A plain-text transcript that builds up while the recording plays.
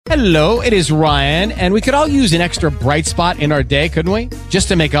Hello, it is Ryan, and we could all use an extra bright spot in our day, couldn't we? Just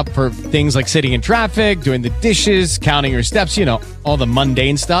to make up for things like sitting in traffic, doing the dishes, counting your steps, all the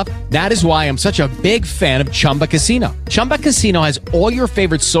mundane stuff. That is why I'm such a big fan of Chumba Casino. Chumba Casino has all your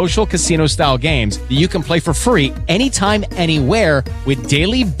favorite social casino-style games that you can play for free anytime, anywhere with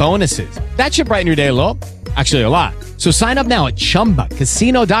daily bonuses. That should brighten your day a little. Actually, a lot. So sign up now at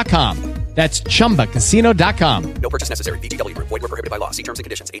ChumbaCasino.com. That's ChumbaCasino.com. No purchase necessary. VGW Group. Void where prohibited by law. See terms and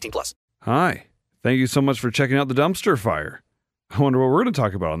conditions. 18+. Hi. Thank you so much for checking out the dumpster fire. I wonder what we're going to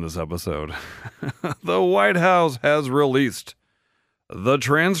talk about on this episode. The White House has released the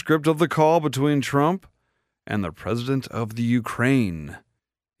transcript of the call between Trump and the president of the Ukraine.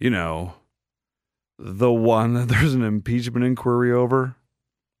 You know, the one that there's an impeachment inquiry over.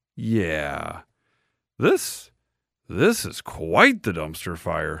 Yeah. This is quite the dumpster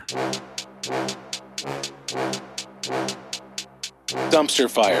fire. Dumpster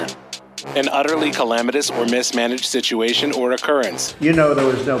fire. An utterly calamitous or mismanaged situation or occurrence. You know there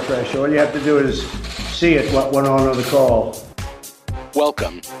was no pressure. All you have to do is see it, what went on the call.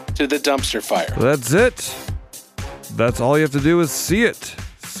 Welcome to the dumpster fire. That's it. That's all you have to do is see it.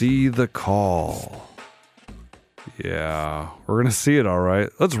 See the call. Yeah, we're going to see it, all right.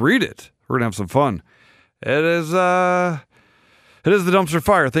 Let's read it. We're going to have some fun. It is the dumpster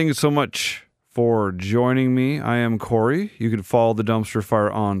fire. Thank you so much for joining me. I am Cory. You can follow the dumpster fire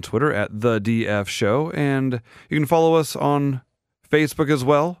on Twitter at the DF Show, and you can follow us on Facebook as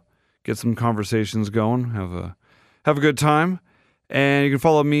well. Get some conversations going. Have a good time. And you can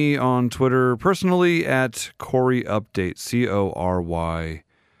follow me on Twitter personally at Cory Update, Cory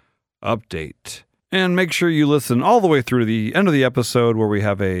Update. And make sure you listen all the way through the end of the episode where we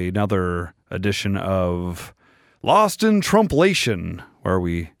have another edition of Lost in Trumplation, where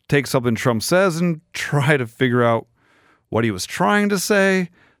we take something Trump says and try to figure out what he was trying to say.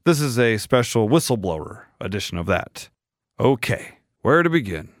 This is a special whistleblower edition of that. Okay, where to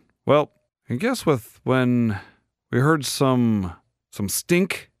begin? Well, I guess when we heard some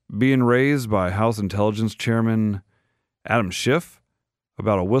stink being raised by House Intelligence Chairman Adam Schiff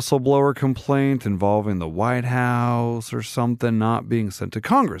about a whistleblower complaint involving the White House or something not being sent to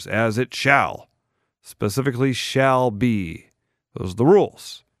Congress, as it shall. Specifically, shall be. Those are the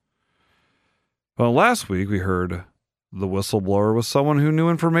rules. Well, last week we heard the whistleblower was someone who knew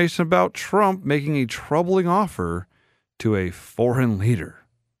information about Trump making a troubling offer to a foreign leader.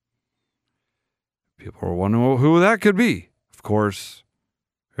 People were wondering who that could be. Of course,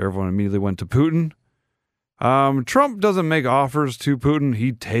 everyone immediately went to Putin. Trump doesn't make offers to Putin.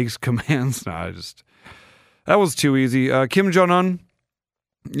 He takes commands. That was too easy. Kim Jong-un.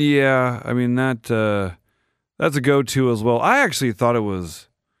 Yeah, I mean, that's a go-to as well. I actually thought it was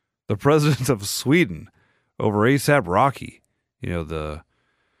the president of Sweden over A$AP Rocky, the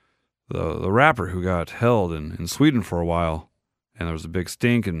rapper who got held in Sweden for a while, and there was a big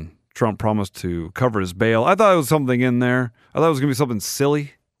stink, and Trump promised to cover his bail. I thought it was something in there. I thought it was going to be something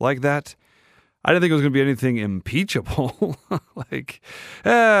silly like that. I didn't think it was going to be anything impeachable.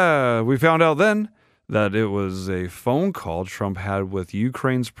 We found out then that it was a phone call Trump had with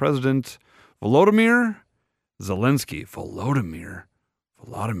Ukraine's president, Volodymyr Zelensky. Volodymyr.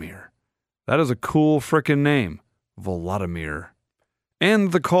 That is a cool frickin' name. Volodymyr.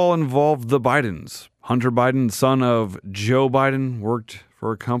 And the call involved the Bidens. Hunter Biden, son of Joe Biden, worked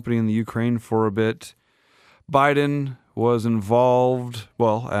for a company in the Ukraine for a bit. Biden was involved,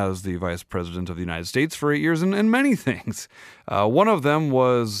 as the vice president of the United States for 8 years in many things. One of them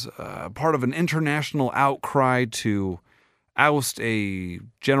was part of an international outcry to oust a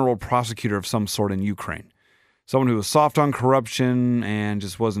general prosecutor of some sort in Ukraine. Someone who was soft on corruption and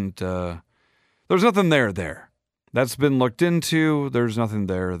just wasn't, there's nothing there. That's been looked into. There's nothing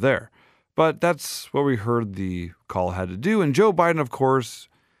there. But that's what we heard the call had to do. And Joe Biden, of course,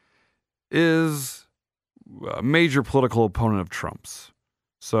 is a major political opponent of Trump's.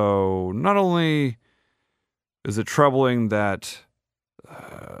 So not only is it troubling that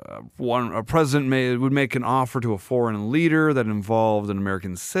a president would make an offer to a foreign leader that involved an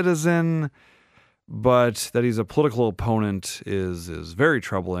American citizen, but that he's a political opponent is very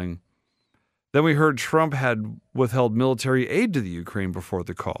troubling. Then we heard Trump had withheld military aid to the Ukraine before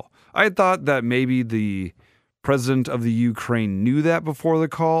the call. I thought that maybe the president of the Ukraine knew that before the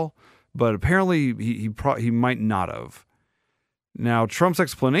call, but apparently he might not have. Now, Trump's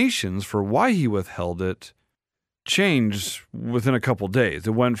explanations for why he withheld it changed within a couple days.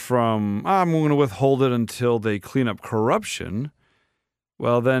 It went from, I'm going to withhold it until they clean up corruption.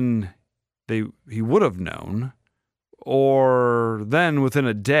 Well, then he would have known. Or then within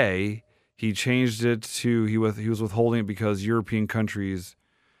a day, he changed it to he was withholding it because European countries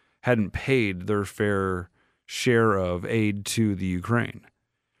hadn't paid their fair share of aid to the Ukraine.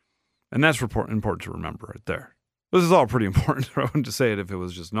 And that's important to remember right there. This is all pretty important. I wouldn't just say it if it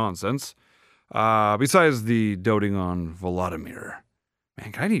was just nonsense. Besides the doting on Volodymyr.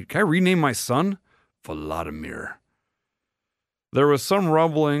 Man, can I rename my son? Volodymyr. There was some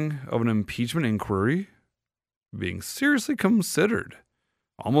rumbling of an impeachment inquiry being seriously considered.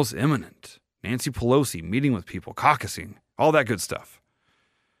 Almost imminent. Nancy Pelosi meeting with people, caucusing, all that good stuff.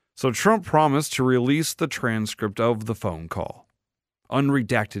 So Trump promised to release the transcript of the phone call.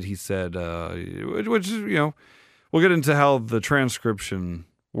 Unredacted, he said, which, we'll get into how the transcription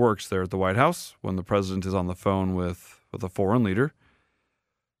works there at the White House when the president is on the phone with a foreign leader.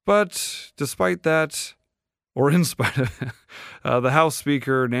 But despite that, or in spite of it, the House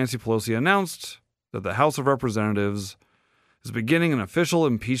Speaker, Nancy Pelosi, announced that the House of Representatives is beginning an official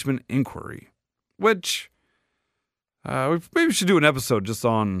impeachment inquiry, which we maybe should do an episode just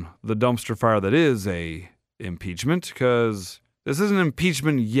on the dumpster fire that is a impeachment, because this isn't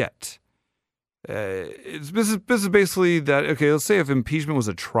impeachment yet. This is basically that, okay, let's say if impeachment was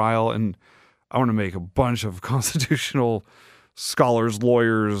a trial, and I want to make a bunch of constitutional scholars,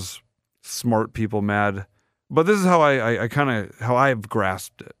 lawyers, smart people mad, but this is how how I've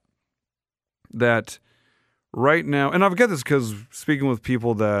grasped it. That right now, and I get this because speaking with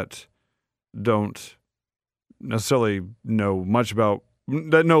people that don't necessarily know less about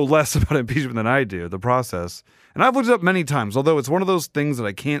impeachment than I do, the process. And I've looked it up many times, although it's one of those things that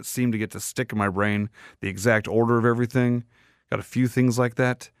I can't seem to get to stick in my brain, the exact order of everything. Got a few things like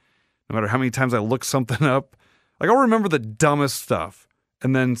that. No matter how many times I look something up, like I'll remember the dumbest stuff.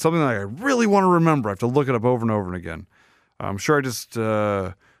 And then something that I really want to remember, I have to look it up over and over and again. I'm sure there's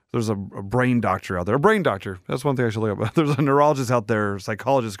a brain doctor out there. A brain doctor. That's one thing I should look up. There's a neurologist out there,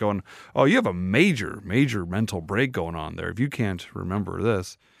 psychologist going, oh, you have a major, major mental break going on there if you can't remember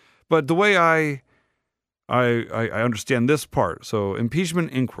this. But the way I understand this part, so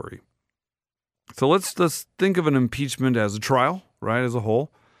impeachment inquiry. So let's think of an impeachment as a trial, right, as a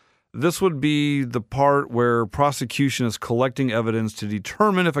whole. This would be the part where prosecution is collecting evidence to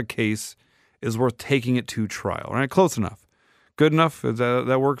determine if a case is worth taking it to trial, right? Close enough. Good enough? Does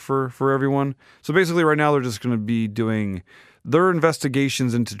that work for everyone? So basically right now they're just going to be doing their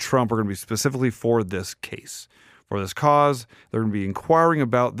investigations into Trump are going to be specifically for this case, for this cause. They're going to be inquiring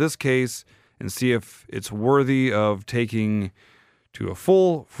about this case and see if it's worthy of taking to a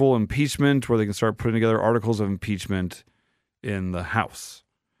full impeachment where they can start putting together articles of impeachment in the House.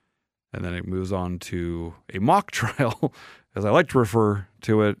 And then it moves on to a mock trial, as I like to refer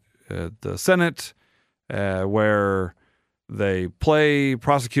to it, at the Senate, where they play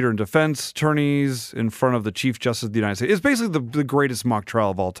prosecutor and defense attorneys in front of the Chief Justice of the United States. It's basically the greatest mock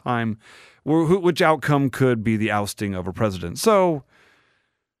trial of all time, which outcome could be the ousting of a president. So,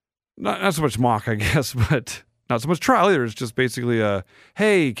 not so much mock, I guess, but not so much trial either. It's just basically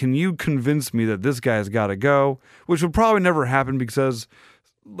hey, can you convince me that this guy's got to go? Which would probably never happen because,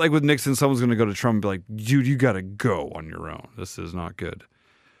 like with Nixon, someone's going to go to Trump and be like, dude, you got to go on your own. This is not good.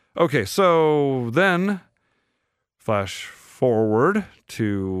 Okay, so then flash forward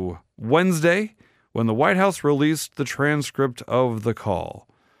to Wednesday when the White House released the transcript of the call.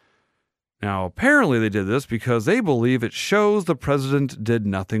 Now, apparently they did this because they believe it shows the president did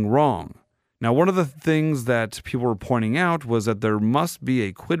nothing wrong. Now, one of the things that people were pointing out was that there must be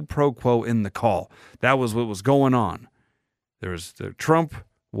a quid pro quo in the call. That was what was going on. Trump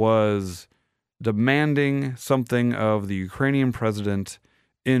was demanding something of the Ukrainian president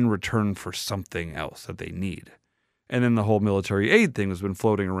in return for something else that they need. And then the whole military aid thing has been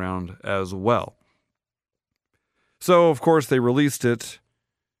floating around as well. So, of course, they released it,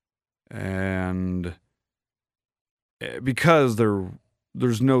 and because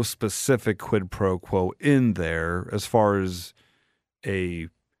there's no specific quid pro quo in there as far as a,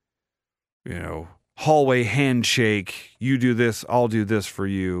 hallway handshake, you do this, I'll do this for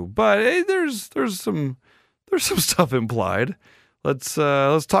you. But hey, there's some stuff implied. Let's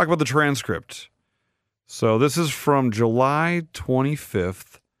talk about the transcript. So this is from July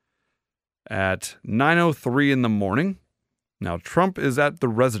 25th at 9:03 in the morning. Now Trump is at the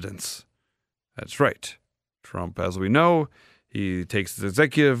residence. That's right. Trump, as we know, he takes his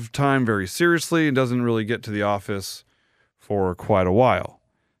executive time very seriously and doesn't really get to the office for quite a while.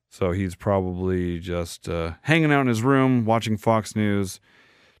 So he's probably just hanging out in his room, watching Fox News,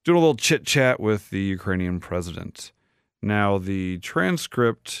 doing a little chit-chat with the Ukrainian president. Now, the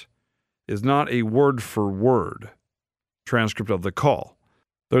transcript is not a word-for-word transcript of the call.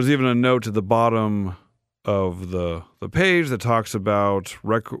 There's even a note at the bottom of the page that talks about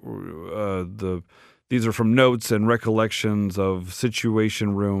the These are from notes and recollections of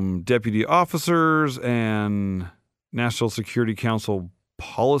Situation Room deputy officers and National Security Council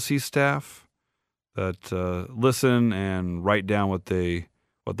policy staff that listen and write down what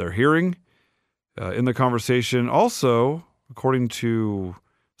they're hearing in the conversation. Also, according to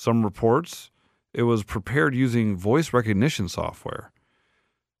some reports, it was prepared using voice recognition software,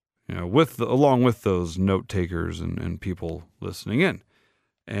 along with those note takers and people listening in.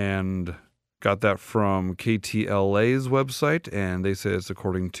 And got that from KTLA's website, and they say it's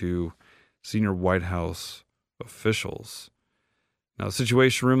according to senior White House officials. Now, the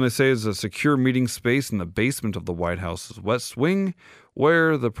Situation Room, they say, is a secure meeting space in the basement of the White House's West Wing,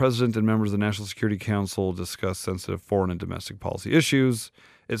 where the president and members of the National Security Council discuss sensitive foreign and domestic policy issues.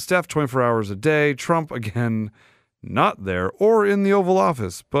 It's staffed 24 hours a day. Trump, again, not there or in the Oval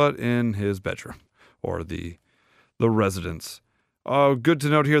Office, but in his bedroom or the residence. Good to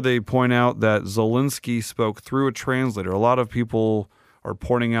note here, they point out that Zelensky spoke through a translator. A lot of people are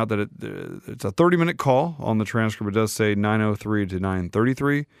pointing out that it's a 30-minute call on the transcript. It does say 9:03 to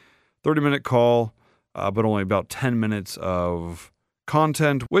 9:33. 30-minute call, but only about 10 minutes of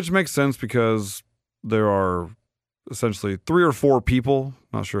content, which makes sense because there are essentially 3 or 4 people,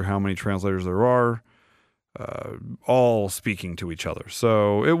 not sure how many translators there are, all speaking to each other.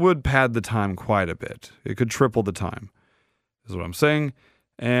 So it would pad the time quite a bit. It could triple the time, is what I'm saying.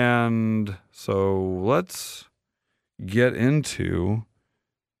 And so let's get into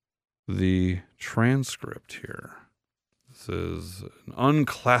the transcript here. This is an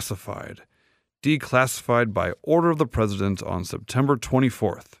unclassified, declassified by order of the president on September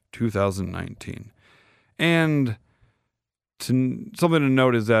 24th, 2019. And something to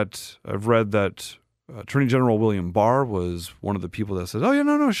note is that I've read that Attorney General William Barr was one of the people that said, "Oh yeah,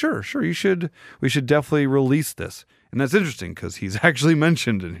 no, sure, we should definitely release this." And that's interesting because he's actually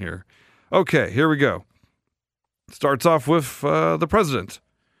mentioned in here. Okay, here we go. Starts off with the president.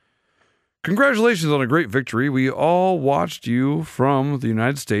 "Congratulations on a great victory. We all watched you from the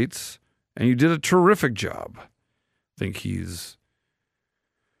United States, and you did a terrific job." I think he's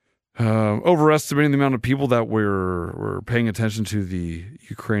overestimating the amount of people that were paying attention to the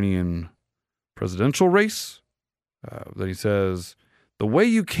Ukrainian presidential race. Then he says, "The way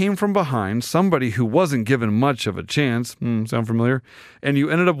you came from behind, somebody who wasn't given much of a chance," sound familiar, "and you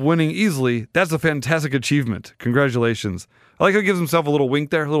ended up winning easily, that's a fantastic achievement. Congratulations." I like how he gives himself a little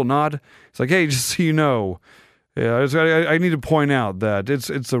wink there, a little nod. It's like, hey, just so you know, I need to point out that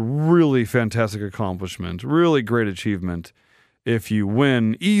it's a really fantastic accomplishment, really great achievement if you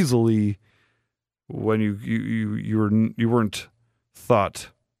win easily when you weren't thought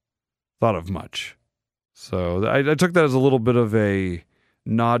of much. So I took that as a little bit of a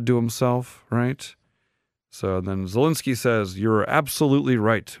nod to himself, right? So then Zelensky says, "You're absolutely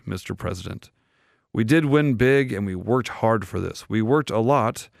right, Mr. President. We did win big and we worked hard for this. We worked a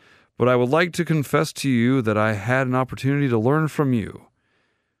lot, but I would like to confess to you that I had an opportunity to learn from you."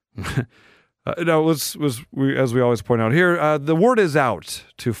 As we always point out here, the word is out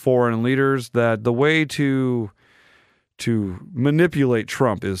to foreign leaders that the way to manipulate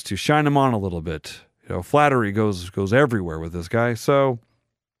Trump is to shine him on a little bit. Flattery goes everywhere with this guy. So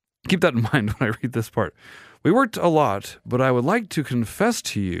keep that in mind when I read this part. "We worked a lot, but I would like to confess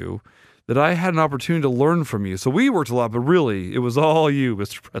to you that I had an opportunity to learn from you." So we worked a lot, but really, it was all you,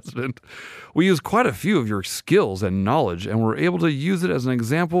 Mr. President. "We used quite a few of your skills and knowledge, and were able to use it as an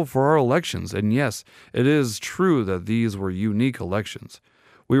example for our elections. And yes, it is true that these were unique elections.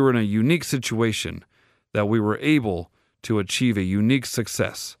 We were in a unique situation that we were able to achieve a unique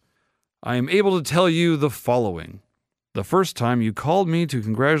success. I am able to tell you the following. The first time you called me to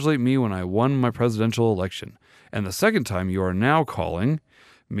congratulate me when I won my presidential election, and the second time you are now calling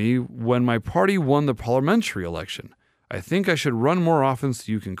me when my party won the parliamentary election. I think I should run more often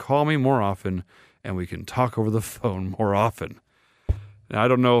so you can call me more often and we can talk over the phone more often." Now, I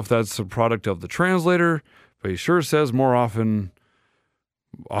don't know if that's a product of the translator, but he sure says more often.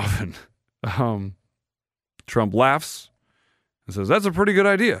 Trump laughs and says, "That's a pretty good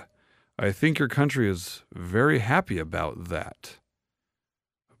idea. I think your country is very happy about that."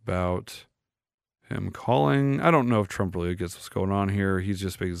 About him calling. I don't know if Trump really gets what's going on here. He's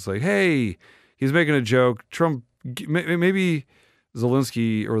just basically like, hey, he's making a joke. Trump, maybe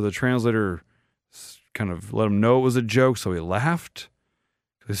Zelensky or the translator kind of let him know it was a joke, so he laughed.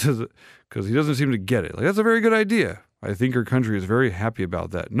 Because he doesn't seem to get it. Like, that's a very good idea. I think your country is very happy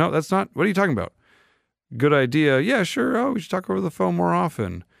about that. No, that's not. What are you talking about? Good idea. Yeah, sure. Oh, we should talk over the phone more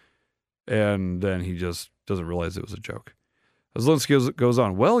often. And then he just doesn't realize it was a joke. Zelensky goes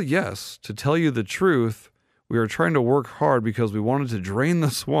on, "Well, yes, to tell you the truth, we are trying to work hard because we wanted to drain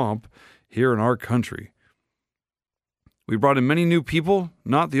the swamp here in our country. We brought in many new people,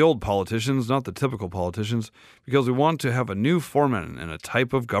 not the old politicians, not the typical politicians, because we want to have a new format and a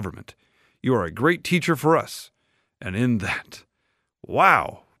type of government. You are a great teacher for us. And in that,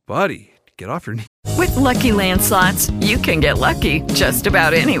 wow, buddy, get off your knees. With Lucky Land Slots, you can get lucky just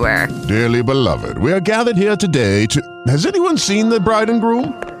about anywhere. Dearly beloved, we are gathered here today to... Has anyone seen the bride and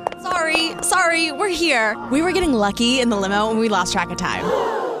groom? Sorry, we're here. We were getting lucky in the limo and we lost track of time.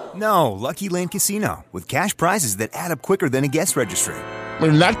 No, Lucky Land Casino, with cash prizes that add up quicker than a guest registry.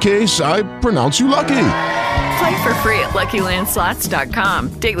 In that case, I pronounce you lucky. Play for free at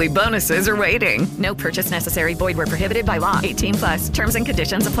LuckyLandSlots.com. Daily bonuses are waiting. No purchase necessary. Void where prohibited by law. 18+. Terms and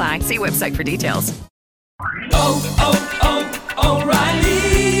conditions apply. See website for details.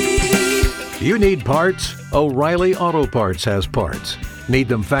 O'Reilly. You need parts? O'Reilly Auto Parts has parts. Need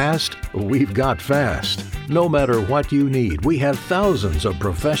them fast? We've got fast. No matter what you need, we have thousands of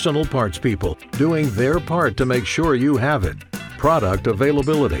professional parts people doing their part to make sure you have it. Product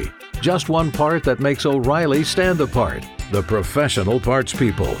availability. Just one part that makes O'Reilly stand apart. The professional parts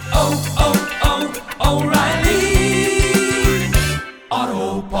people. O'Reilly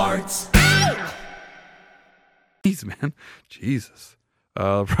Auto Parts. Jeez, man. Jesus.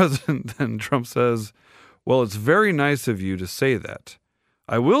 President then Trump says, well, it's very nice of you to say that.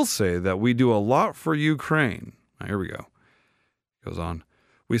 I will say that we do a lot for Ukraine. Now, here we go. Goes on.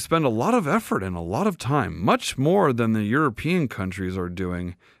 We spend a lot of effort and a lot of time, much more than the European countries are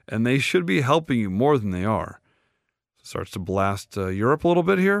doing, and they should be helping you more than they are. Starts to blast Europe a little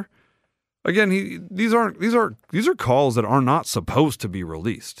bit here. Again, these are calls that are not supposed to be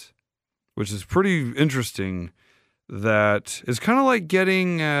released, which is pretty interesting. That is kind of like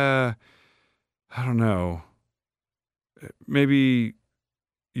getting, I don't know, maybe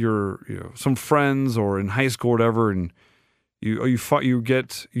some friends or in high school or whatever, and you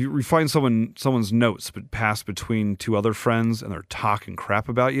find someone's notes but passed between two other friends, and they're talking crap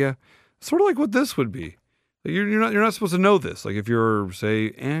about you. Sort of like what this would be. You're not supposed to know this. Like if you're,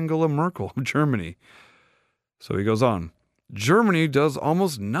 say, Angela Merkel of Germany. So he goes on. Germany does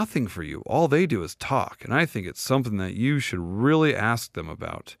almost nothing for you. All they do is talk, and I think it's something that you should really ask them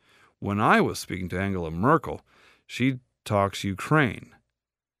about. When I was speaking to Angela Merkel, she talks Ukraine.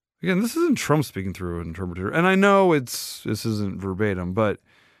 Again, this isn't Trump speaking through an interpreter, and I know this isn't verbatim, but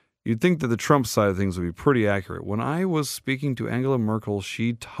you'd think that the Trump side of things would be pretty accurate. When I was speaking to Angela Merkel,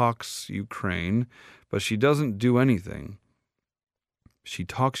 she talks Ukraine, but she doesn't do anything. She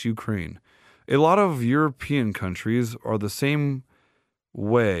talks Ukraine. A lot of European countries are the same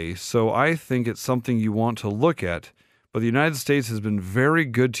way, so I think it's something you want to look at, but the United States has been very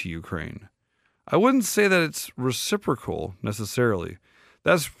good to Ukraine. I wouldn't say that it's reciprocal, necessarily.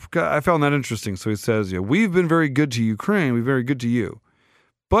 I found that interesting. So he says, we've been very good to Ukraine, we've been very good to you.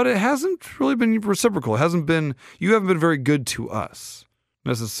 But it hasn't really been reciprocal. You haven't been very good to us,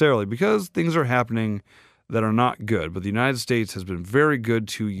 necessarily, because things are happening that are not good, but the United States has been very good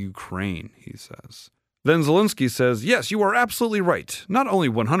to Ukraine, he says. Then Zelensky says, yes, you are absolutely right. Not only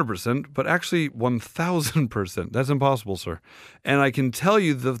 100%, but actually 1,000%. That's impossible, sir. And I can tell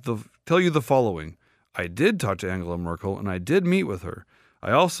you the following. I did talk to Angela Merkel, and I did meet with her.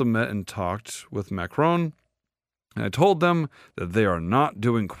 I also met and talked with Macron, and I told them that they are not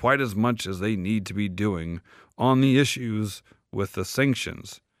doing quite as much as they need to be doing on the issues with the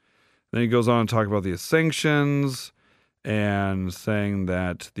sanctions. Then he goes on to talk about the sanctions and saying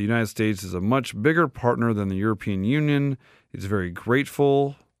that the United States is a much bigger partner than the European Union. He's very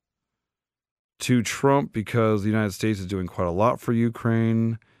grateful to Trump because the United States is doing quite a lot for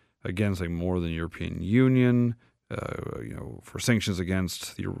Ukraine. Again, saying more than the European Union, for sanctions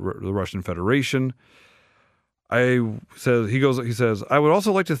against the Russian Federation. He says, I would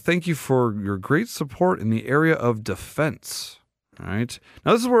also like to thank you for your great support in the area of defense. All right.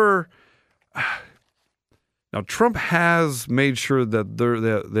 Now, this is where... Now, Trump has made sure that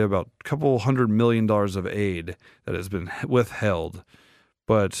they have about a couple $100 million of aid that has been withheld.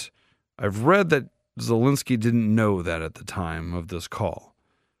 But I've read that Zelensky didn't know that at the time of this call.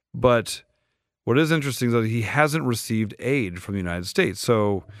 But what is interesting is that he hasn't received aid from the United States.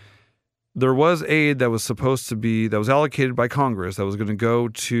 So there was aid that was allocated by Congress that was going to go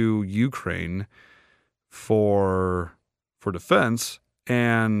to Ukraine for defense,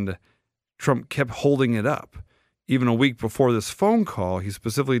 and Trump kept holding it up. Even a week before this phone call, he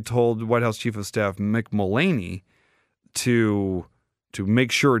specifically told White House Chief of Staff Mick Mulvaney to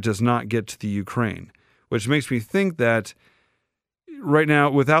make sure it does not get to the Ukraine, which makes me think that right now,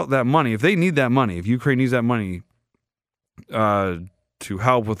 without that money, if they need that money, if Ukraine needs that money to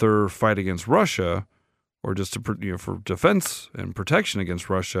help with their fight against Russia, or just for defense and protection against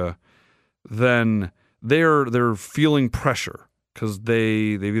Russia, then they're feeling pressure because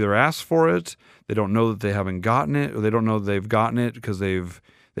they've either asked for it, they don't know that they haven't gotten it, or they don't know that they've gotten it because they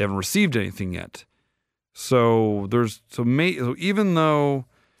haven't received anything yet. So even though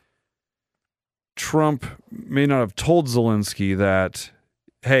Trump may not have told Zelensky that,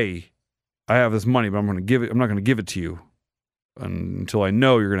 hey, I have this money, but I'm not going to give it to you until I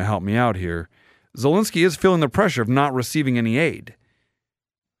know you're going to help me out here. Zelensky is feeling the pressure of not receiving any aid.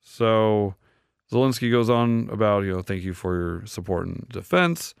 So Zelensky goes on about, thank you for your support and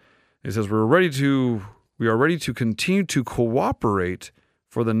defense. He says, we are ready to continue to cooperate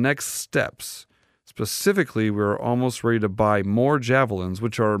for the next steps. Specifically, we're almost ready to buy more javelins,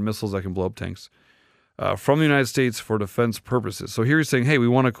 which are missiles that can blow up tanks, from the United States for defense purposes. So here he's saying, hey,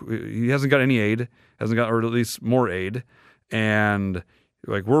 he hasn't got any aid, or at least more aid, and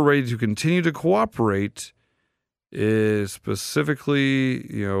we're ready to continue to cooperate, is specifically,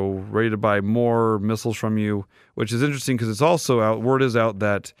 ready to buy more missiles from you, which is interesting because it's also out, word is out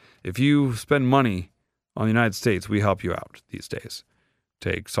that if you spend money on the United States, we help you out these days.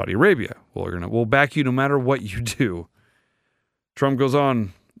 Take Saudi Arabia. We'll back you no matter what you do. Trump goes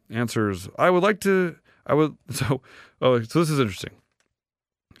on, answers, so this is interesting.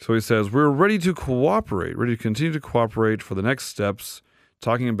 So he says, we're ready to continue to cooperate for the next steps,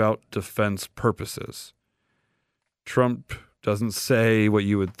 talking about defense purposes. Trump doesn't say what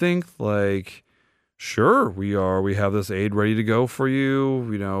you would think, like, sure, we have this aid ready to go for you,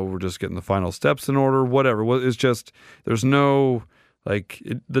 we're just getting the final steps in order, whatever. Well, it's just, there's no,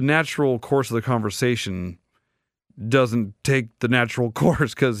 the natural course of the conversation doesn't take the natural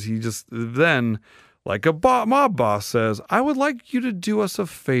course, because he just then, like a mob boss says, I would like you to do us a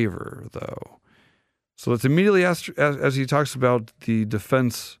favor, though. So let's immediately ask, as he talks about the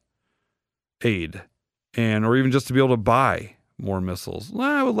defense aid, or even just to be able to buy more missiles.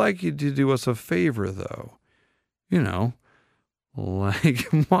 I would like you to do us a favor, though.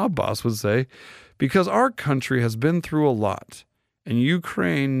 Like mob boss would say, because our country has been through a lot, and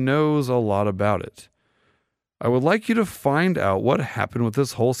Ukraine knows a lot about it. I would like you to find out what happened with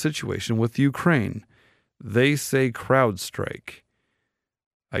this whole situation with Ukraine. They say CrowdStrike.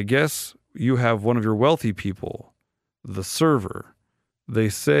 I guess you have one of your wealthy people, the server. They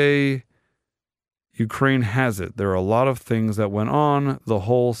say Ukraine has it. There are a lot of things that went on, the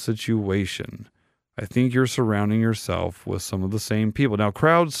whole situation. I think you're surrounding yourself with some of the same people. Now,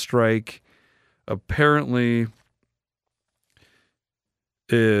 CrowdStrike apparently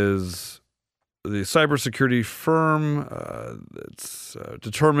is the cybersecurity firm that's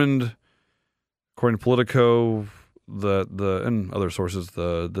determined, according to Politico, and other sources,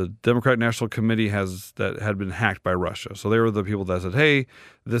 the Democratic National Committee had been hacked by Russia. So they were the people that said, hey,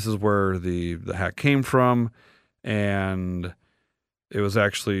 this is where the hack came from, and it was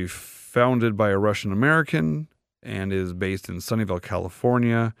actually founded by a Russian American and is based in Sunnyvale,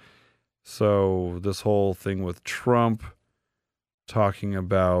 California. So this whole thing with Trump talking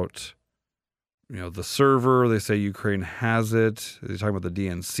about, the server, they say Ukraine has it. He's talking about the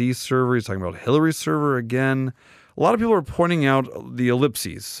DNC server. He's talking about Hillary's server again. A lot of people are pointing out the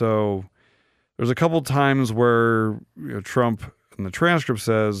ellipses. So there's a couple times where Trump in the transcript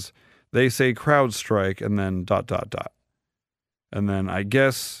says they say CrowdStrike and then ... And then I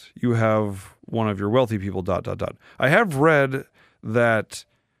guess you have one of your wealthy people ... I have read that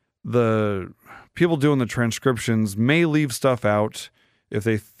the people doing the transcriptions may leave stuff out if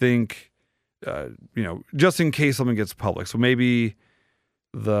they think, just in case something gets public. So maybe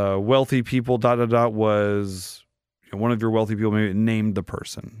the wealthy people ... was one of your wealthy people maybe named the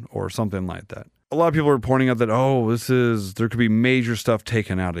person or something like that. A lot of people are pointing out that, there could be major stuff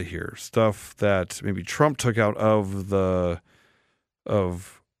taken out of here. Stuff that maybe Trump took out of the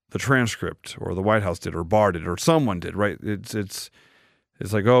transcript, or the White House did, or Barr did, or someone did, right? It's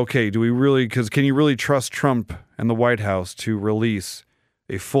like, okay, do we really, because can you really trust Trump and the White House to release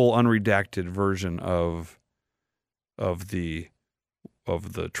a full unredacted version of the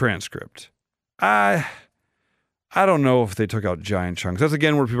transcript? I don't know if they took out giant chunks. That's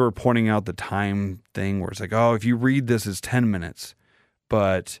again where people are pointing out the time thing, where it's like, if you read this, it's 10 minutes,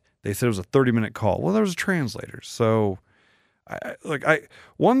 but they said it was a 30-minute call. Well, there was a translator. So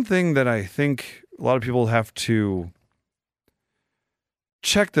one thing that I think a lot of people have to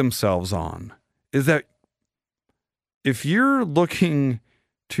check themselves on is that if you're looking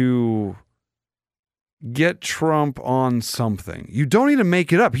to get Trump on something, you don't need to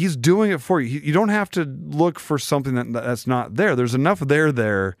make it up. He's doing it for you. You don't have to look for something that's not there. There's enough there.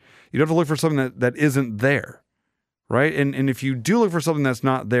 You don't have to look for something that isn't there, right? And if you do look for something that's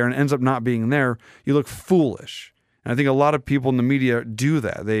not there and ends up not being there, you look foolish. And I think a lot of people in the media do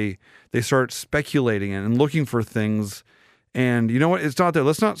that. They start speculating and looking for things. And you know what? It's not there.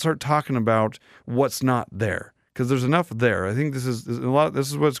 Let's not start talking about what's not there, because there's enough there. I think this is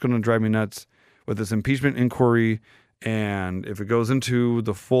what's going to drive me nuts with this impeachment inquiry. And if it goes into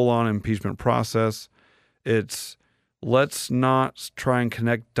the full-on impeachment process, it's let's not try and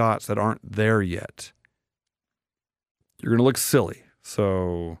connect dots that aren't there yet. You're going to look silly.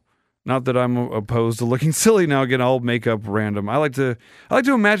 So, not that I'm opposed to looking silly. Now, again, I'll make up random. I like to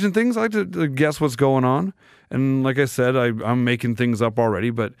imagine things. I like to guess what's going on. And like I said, I'm making things up already.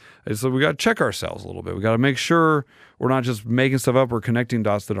 But so we got to check ourselves a little bit. We got to make sure we're not just making stuff up or connecting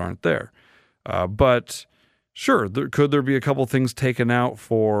dots that aren't there. But sure, could there be a couple things taken out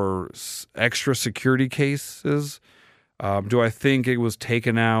for extra security cases? Do I think it was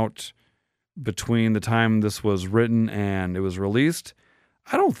taken out between the time this was written and it was released?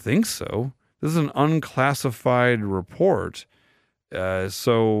 I don't think so. This is an unclassified report.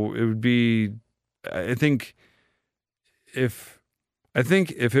 So it would be, I think if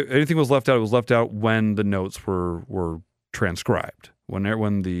anything was left out, it was left out when the notes were transcribed.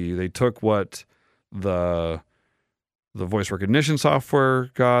 When they took what the voice recognition software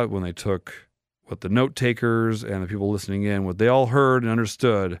got, when they took what the note takers and the people listening in, what they all heard and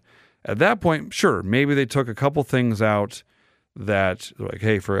understood. At that point, sure, maybe they took a couple things out that, like,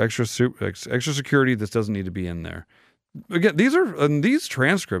 hey, for extra security, this doesn't need to be in there. Again, these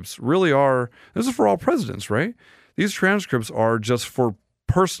transcripts really are. This is for all presidents, right? These transcripts are just for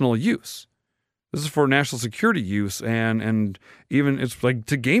personal use. This is for national security use, and even it's like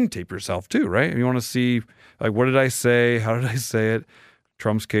to game tape yourself too, right? You want to see, like, what did I say? How did I say it?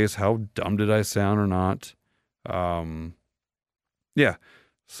 Trump's case, how dumb did I sound or not? Yeah.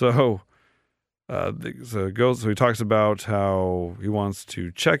 So he talks about how he wants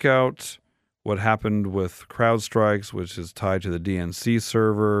to check out what happened with CrowdStrikes, which is tied to the DNC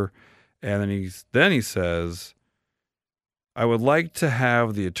server, and then he says, I would like to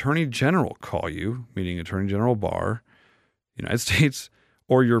have the Attorney General call you, meaning Attorney General Barr, United States,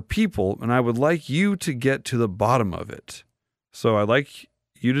 or your people, and I would like you to get to the bottom of it. So I'd like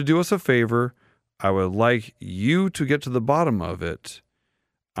you to do us a favor. I would like you to get to the bottom of it.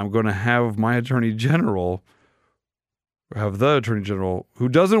 I'm going to have my Attorney General, have the Attorney General, who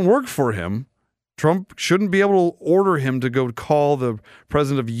doesn't work for him. Trump shouldn't be able to order him to go call the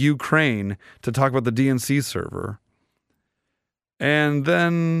president of Ukraine to talk about the DNC server. And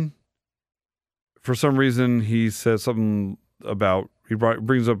then, for some reason, he says something about,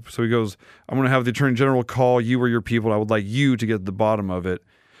 brings up, so he goes, I'm going to have the Attorney General call you or your people. I would like you to get to the bottom of it.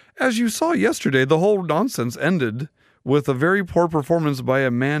 As you saw yesterday, the whole nonsense ended with a very poor performance by a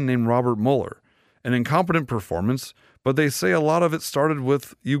man named Robert Mueller. An incompetent performance, but they say a lot of it started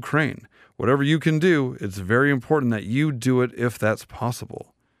with Ukraine. Whatever you can do, it's very important that you do it if that's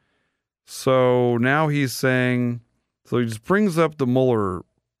possible. So now he's saying, so he just brings up the Mueller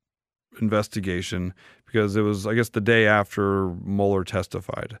investigation because it was, I guess, the day after Mueller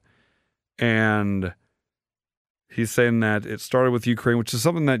testified. And he's saying that it started with Ukraine, which is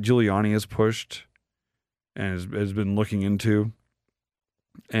something that Giuliani has pushed and has been looking into.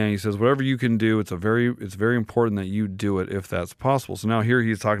 And he says, whatever you can do, it's very important that you do it if that's possible. So now here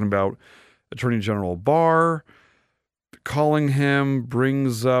he's talking about Attorney General Barr calling him,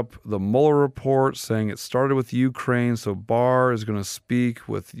 brings up the Mueller report saying it started with Ukraine. So Barr is going to speak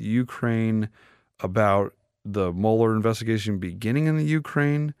with Ukraine about the Mueller investigation beginning in the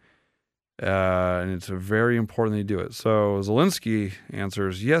Ukraine. And it's very important that you do it. So Zelensky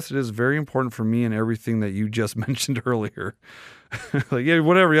answers, yes, it is very important for me and everything that you just mentioned earlier. Like, yeah,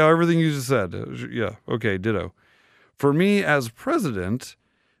 whatever. Yeah, everything you just said. Yeah. Okay. Ditto. For me as president,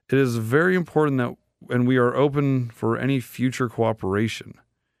 it is very important that, and we are open for any future cooperation.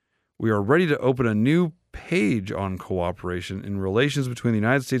 We are ready to open a new page on cooperation in relations between the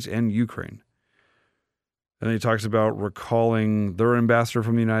United States and Ukraine. And then he talks about recalling their ambassador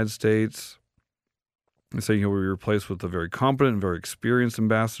from the United States and saying he'll be replaced with a very competent and very experienced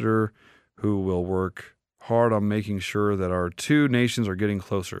ambassador who will work hard on making sure that our two nations are getting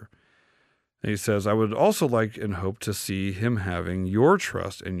closer. And he says, I would also like and hope to see him having your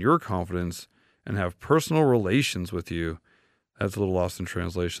trust and your confidence and have personal relations with you. That's a little lost in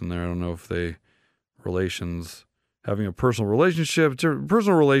translation there. I don't know if having a personal relationship,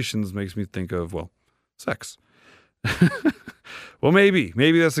 personal relations makes me think of, well, sex. Well, maybe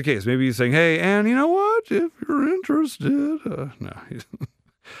that's the case. Maybe he's saying, hey, and you know what? If you're interested,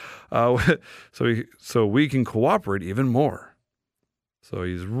 no. So we can cooperate even more. So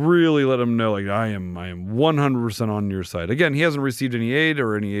he's really let him know, like, I am 100% on your side. Again, he hasn't received any aid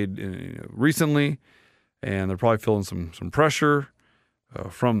recently, and they're probably feeling some pressure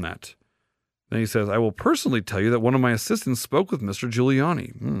from that. Then he says, I will personally tell you that one of my assistants spoke with Mr.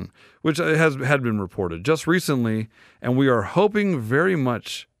 Giuliani, which had been reported just recently, and we are hoping very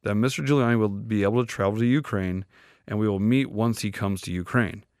much that Mr. Giuliani will be able to travel to Ukraine, and we will meet once he comes to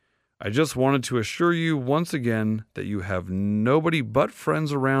Ukraine. I just wanted to assure you once again that you have nobody but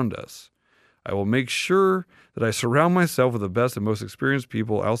friends around us. I will make sure that I surround myself with the best and most experienced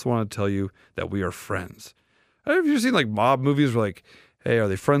people. I also want to tell you that we are friends. Have you seen like mob movies where like, hey, are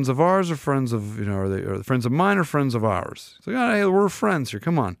they friends of ours or friends of, are they friends of mine or friends of ours? It's like, oh, hey, we're friends here.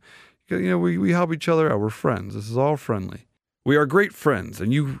 Come on. We help each other out. We're friends. This is all friendly. We are great friends,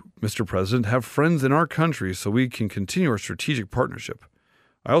 and you, Mr. President, have friends in our country so we can continue our strategic partnership.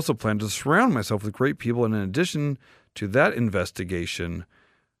 I also plan to surround myself with great people, and in addition to that investigation,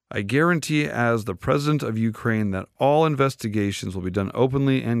 I guarantee as the President of Ukraine that all investigations will be done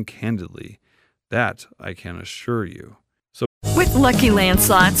openly and candidly. That I can assure you. With Lucky Land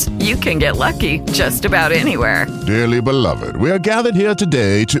Slots, you can get lucky just about anywhere. Dearly beloved, we are gathered here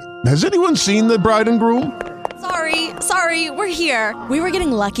today to... Has anyone seen the bride and groom? Sorry, we're here. We were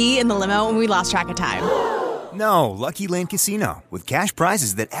getting lucky in the limo and we lost track of time. No, Lucky Land Casino, with cash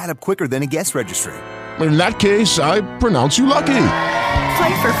prizes that add up quicker than a guest registry. In that case, I pronounce you lucky.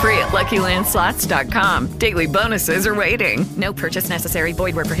 Play for free at LuckyLandSlots.com. Daily bonuses are waiting. No purchase necessary.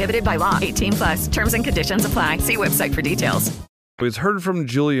 Void where prohibited by law. 18+. Terms and conditions apply. See website for details. He's heard from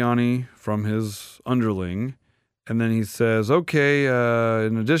Giuliani, from his underling, and then he says, okay,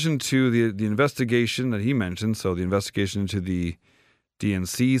 in addition to the investigation that he mentioned, so the investigation into the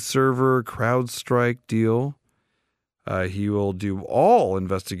DNC server CrowdStrike deal, he will do all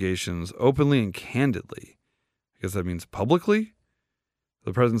investigations openly and candidly. I guess that means publicly.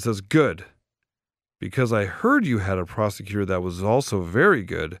 The president says, good, because I heard you had a prosecutor that was also very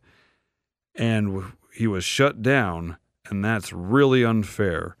good, and he was shut down, and that's really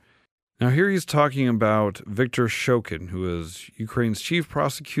unfair. Now here he's talking about Viktor Shokin, who is Ukraine's chief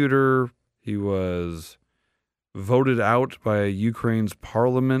prosecutor. He was voted out by Ukraine's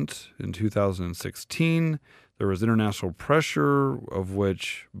parliament in 2016. There was international pressure, of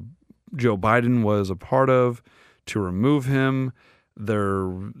which Joe Biden was a part of, to remove him.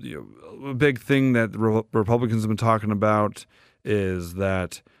 A big thing that Republicans have been talking about is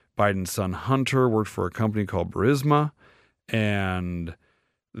that Biden's son Hunter worked for a company called Burisma, and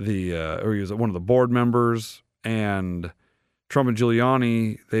he was one of the board members. And Trump and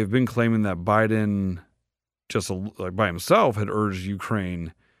Giuliani, they've been claiming that Biden, just like by himself, had urged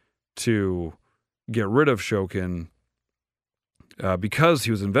Ukraine to get rid of Shokin because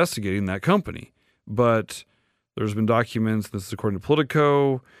he was investigating that company. But there's been documents, this is according to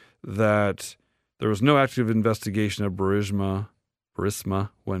Politico, that there was no active investigation of Burisma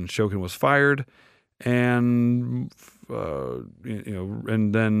when Shokin was fired, and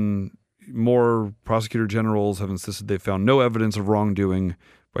and then more prosecutor generals have insisted they found no evidence of wrongdoing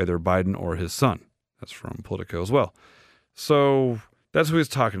by either Biden or his son. That's from Politico as well. So that's what he's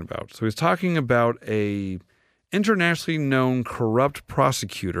talking about. So he's talking about a internationally known corrupt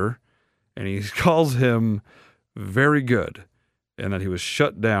prosecutor, and he calls him very good, and that he was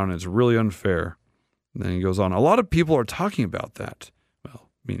shut down. It's really unfair. And then he goes on. A lot of people are talking about that. Well,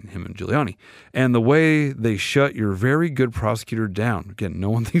 meaning him and Giuliani. And the way they shut your very good prosecutor down. Again, no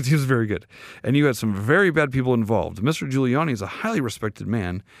one thinks he was very good. And you had some very bad people involved. Mr. Giuliani is a highly respected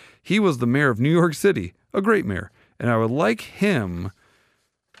man. He was the mayor of New York City, a great mayor. And I would like him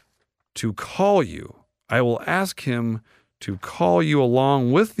to call you. I will ask him to call you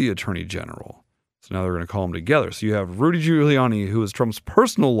along with the attorney general. So now they're going to call them together. So you have Rudy Giuliani, who is Trump's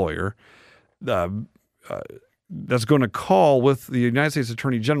personal lawyer, that's going to call with the United States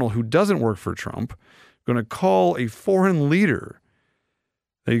Attorney General, who doesn't work for Trump, going to call a foreign leader.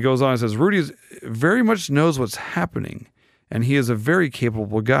 And he goes on and says, Rudy very much knows what's happening, and he is a very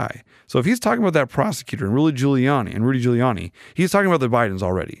capable guy. So if he's talking about that prosecutor and Rudy Giuliani, he's talking about the Bidens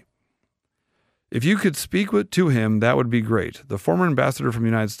already. If you could speak to him, that would be great. The former ambassador from the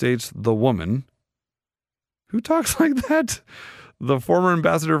United States, the woman... Who talks like that? The former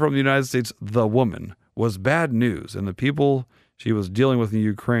ambassador from the United States, the woman, was bad news, and the people she was dealing with in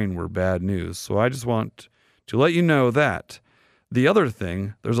Ukraine were bad news. So I just want to let you know that. The other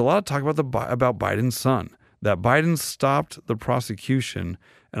thing, there's a lot of talk about Biden's son, that Biden stopped the prosecution,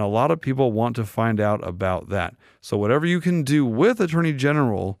 and a lot of people want to find out about that. So whatever you can do with the Attorney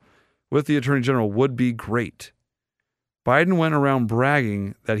General would be great. Biden went around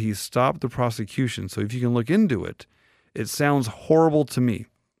bragging that he stopped the prosecution. So if you can look into it, it sounds horrible to me.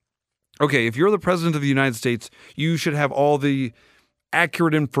 Okay, if you're the president of the United States, you should have all the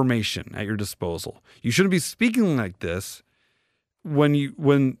accurate information at your disposal. You shouldn't be speaking like this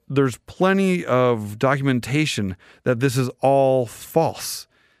when there's plenty of documentation that this is all false.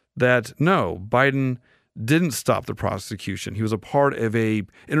 That no, Biden didn't stop the prosecution. He was a part of a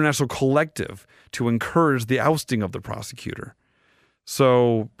international collective to encourage the ousting of the prosecutor.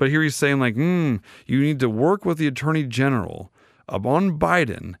 So, but here he's saying like, you need to work with the attorney general on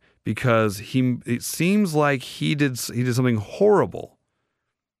Biden because it seems like he did something horrible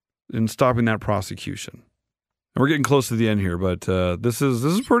in stopping that prosecution. And we're getting close to the end here, but this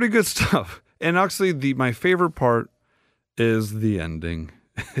is pretty good stuff. And actually, my favorite part is the ending.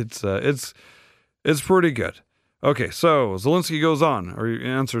 It's pretty good. Okay, so Zelensky goes on, or he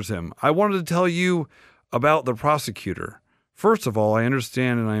answers him. I wanted to tell you about the prosecutor. First of all, I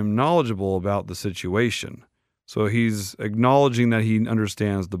understand and I am knowledgeable about the situation. So he's acknowledging that he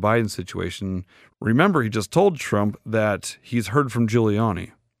understands the Biden situation. Remember, he just told Trump that he's heard from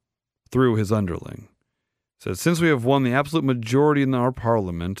Giuliani through his underling. Says, since we have won the absolute majority in our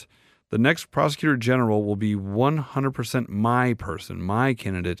parliament, the next prosecutor general will be 100% my person, my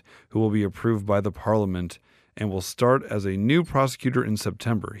candidate, who will be approved by the parliament and will start as a new prosecutor in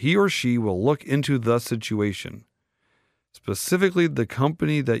September. He or she will look into the situation, specifically the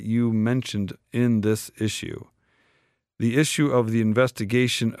company that you mentioned in this issue. The issue of the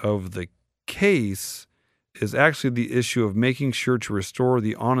investigation of the case is actually the issue of making sure to restore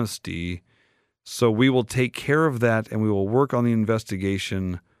the honesty. So we will take care of that and we will work on the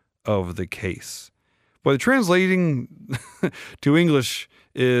investigation of the case. But translating to English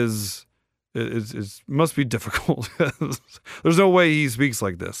is must be difficult. There's no way he speaks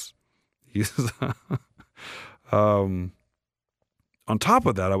like this. He's on top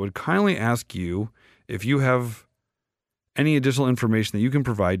of that, I would kindly ask you if you have any additional information that you can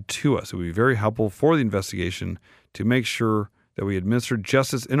provide to us. It would be very helpful for the investigation to make sure that we administer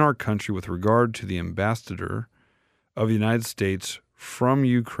justice in our country with regard to the ambassador of the United States from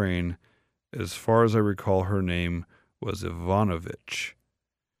Ukraine. As far as I recall, her name was Ivanovich.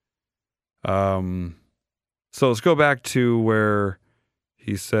 So let's go back to where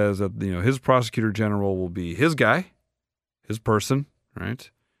he says that his prosecutor general will be his guy, his person,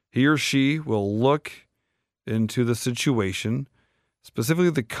 right? He or she will look into the situation, specifically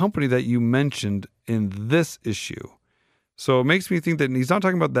the company that you mentioned in this issue. So it makes me think that he's not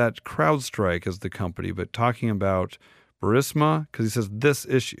talking about that CrowdStrike as the company, but talking about Burisma, because he says this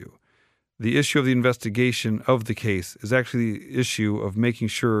issue. The issue of the investigation of the case is actually the issue of making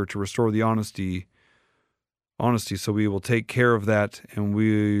sure to restore the honesty. So we will take care of that, and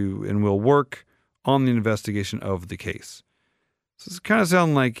we'll work on the investigation of the case. So this kind of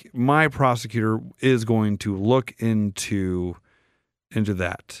sounds like my prosecutor is going to look into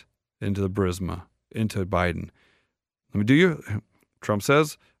that, into the Burisma, into Biden. Trump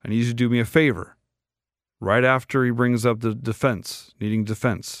says, I need you to do me a favor. Right after he brings up the defense, needing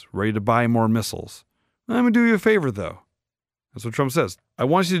defense, ready to buy more missiles. I'm going to do you a favor, though. That's what Trump says. I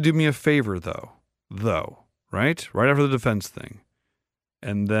want you to do me a favor, though, right? Right after the defense thing.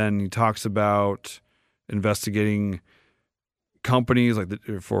 And then he talks about investigating companies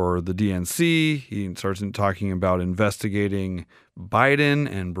for the DNC. He starts talking about investigating Biden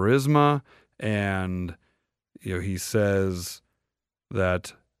and Burisma. And he says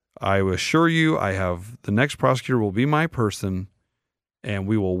that I assure you, the next prosecutor will be my person, and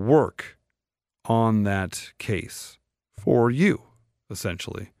we will work on that case for you,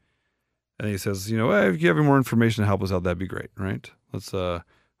 essentially. And he says, if you have any more information to help us out, that'd be great, right? Let's. I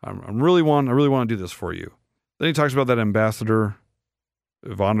really want to do this for you. Then he talks about that ambassador,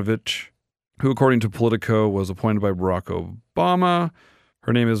 Ivanovich, who, according to Politico, was appointed by Barack Obama.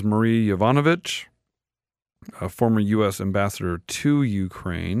 Her name is Marie Yovanovitch, a former U.S. ambassador to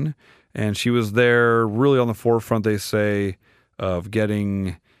Ukraine, and she was there really on the forefront, they say, of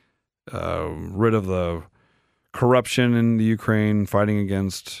getting rid of the corruption in the Ukraine, fighting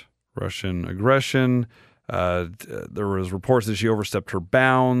against Russian aggression. There was reports that she overstepped her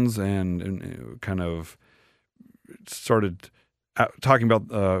bounds and kind of started talking about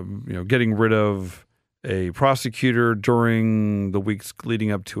getting rid of a prosecutor during the weeks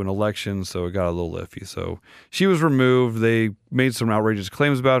leading up to an election, so it got a little iffy. So she was removed. They made some outrageous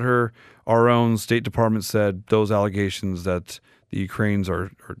claims about her. Our own State Department said those allegations that the Ukrainians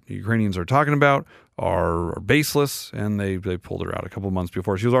are talking about are baseless, and they pulled her out a couple months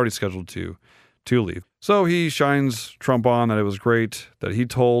before. She was already scheduled to leave. So he shines Trump on that it was great that he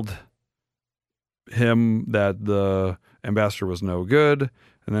told him that the ambassador was no good,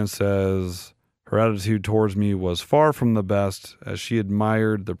 and then says her attitude towards me was far from the best, as she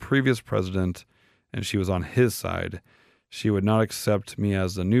admired the previous president and she was on his side. she would not accept me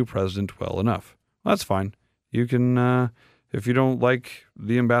as the new president well enough. Well, that's fine. You can, if you don't like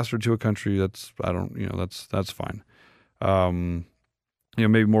the ambassador to a country, that's fine.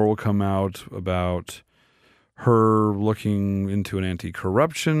 Maybe more will come out about her looking into an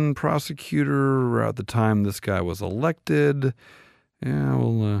anti-corruption prosecutor at the time this guy was elected. Yeah,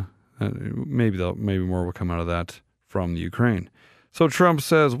 well, maybe more will come out of that from the Ukraine. So Trump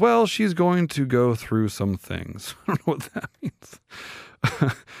says, well, she's going to go through some things. I don't know what that means.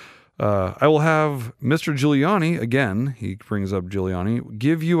 I will have Mr. Giuliani, again, he brings up Giuliani,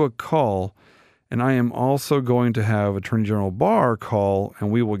 give you a call, and I am also going to have Attorney General Barr call,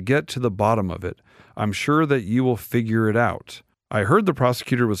 and we will get to the bottom of it. I'm sure that you will figure it out. I heard the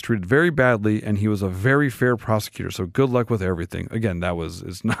prosecutor was treated very badly, and he was a very fair prosecutor, so good luck with everything. Again,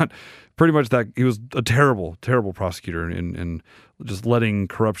 it's not pretty much that he was a terrible, terrible prosecutor in just letting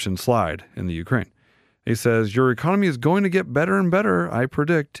corruption slide in the Ukraine. He says, your economy is going to get better and better, I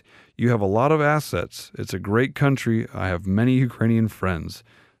predict. You have a lot of assets. It's a great country. I have many Ukrainian friends.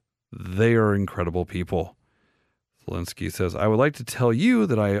 They are incredible people. Zelensky says, I would like to tell you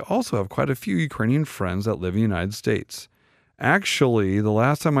that I also have quite a few Ukrainian friends that live in the United States. Actually, the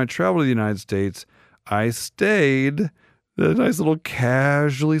last time I traveled to the United States, I stayed, a nice little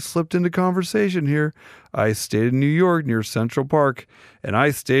casually slipped into conversation here. I stayed in New York near Central Park, and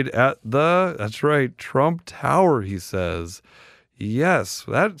I stayed at that's right, Trump Tower, he says. Yes,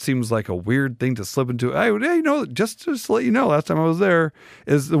 that seems like a weird thing to slip into. Just to let you know, last time I was there,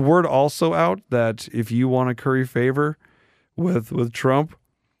 is the word also out that if you want to curry favor with Trump,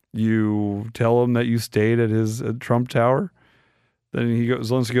 you tell him that you stayed at his Trump Tower? Then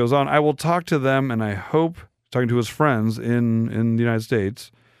Zelensky goes on, I will talk to them, and I hope, talking to his friends in the United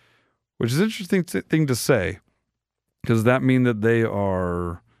States, which is an interesting thing to say, because that means that they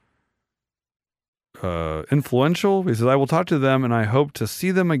are influential. He says, I will talk to them, and I hope to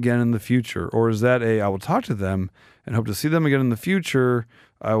see them again in the future. Or is that I will talk to them and hope to see them again in the future,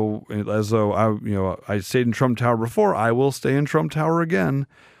 as though I stayed in Trump Tower before, I will stay in Trump Tower again.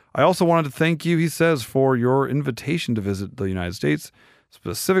 I also wanted to thank you, he says, for your invitation to visit the United States,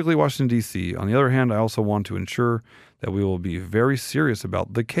 specifically Washington, D.C. On the other hand, I also want to ensure that we will be very serious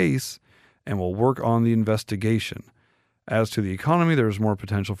about the case and will work on the investigation. As to the economy, there is more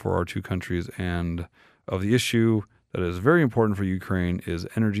potential for our two countries, and of the issue that is very important for Ukraine is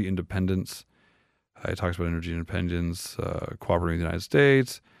energy independence. He talks about energy independence, cooperating with the United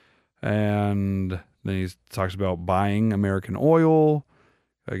States, and then he talks about buying American oil.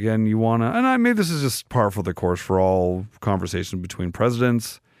 Again, you want to, and maybe this is just par for the course for all conversations between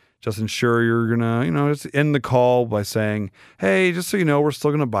presidents. Just ensure you're going to, just end the call by saying, hey, just so you know, we're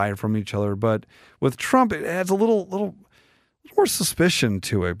still going to buy it from each other. But with Trump, it adds a little more suspicion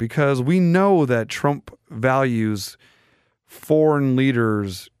to it, because we know that Trump values foreign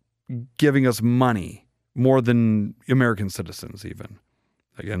leaders giving us money more than American citizens even.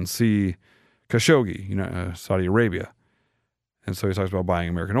 Again, see Khashoggi, Saudi Arabia. And so he talks about buying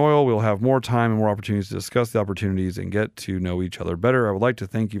American oil. We'll have more time and more opportunities to discuss the opportunities and get to know each other better. I would like to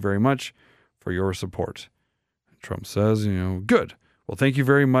thank you very much for your support. Trump says, good. Well, thank you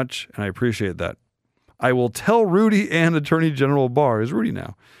very much, and I appreciate that. I will tell Rudy and Attorney General Barr. Is Rudy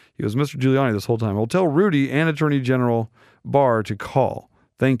now? He was Mr. Giuliani this whole time. I'll tell Rudy and Attorney General Barr to call.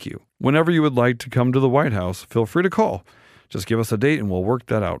 Thank you. Whenever you would like to come to the White House, feel free to call. Just give us a date and we'll work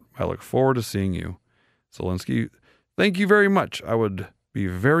that out. I look forward to seeing you. Zelensky, thank you very much. I would be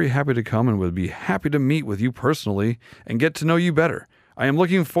very happy to come and would be happy to meet with you personally and get to know you better. I am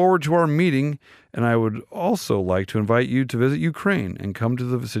looking forward to our meeting, and I would also like to invite you to visit Ukraine and come to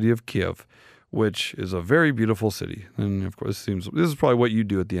the city of Kiev, which is a very beautiful city. And of course, this is probably what you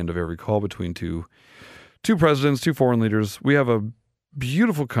do at the end of every call between two presidents, two foreign leaders. We have a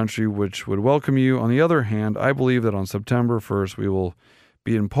beautiful country which would welcome you. On the other hand, I believe that on September 1st, we will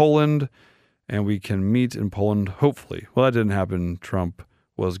be in Poland, and we can meet in Poland, hopefully. Well, that didn't happen. Trump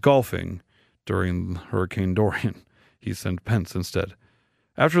was golfing during Hurricane Dorian. He sent Pence instead.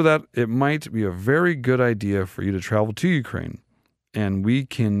 After that, it might be a very good idea for you to travel to Ukraine, and we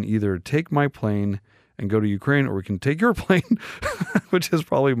can either take my plane and go to Ukraine, or we can take your plane, which is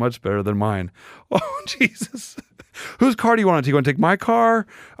probably much better than mine. Oh, Jesus. Whose car do you want to take? You want to take my car?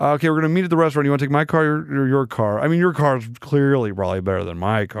 Okay, we're going to meet at the restaurant. You want to take my car or your car? I mean, your car is clearly probably better than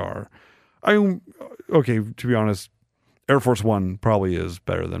my car. Okay, to be honest, Air Force One probably is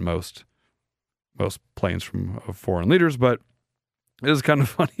better than most planes from foreign leaders, but it is kind of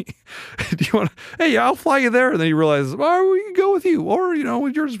funny. Do you want to, hey, I'll fly you there. And then you realize, oh, we can go with you. Or,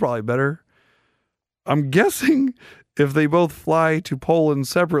 yours is probably better. I'm guessing if they both fly to Poland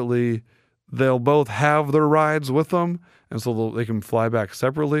separately, they'll both have their rides with them, and so they can fly back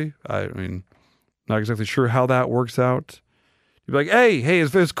separately. I mean, not exactly sure how that works out. You'd be like, hey,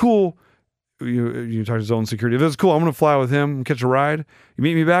 if it's cool, you talk to his own security. If it's cool, I'm going to fly with him and catch a ride. You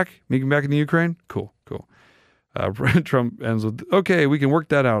meet me back in the Ukraine? Cool. Trump ends with, okay, we can work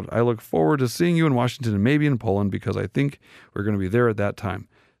that out. I look forward to seeing you in Washington and maybe in Poland because I think we're going to be there at that time.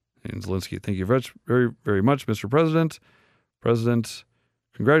 And Zelensky, thank you very, very much, Mr. President. President,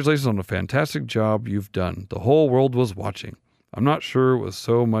 congratulations on a fantastic job you've done. The whole world was watching. I'm not sure it was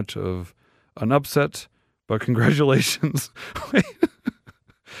so much of an upset, but congratulations.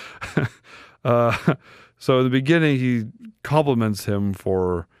 So in the beginning, he compliments him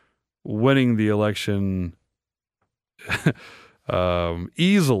for winning the election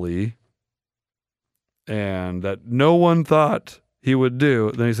easily, and that no one thought he would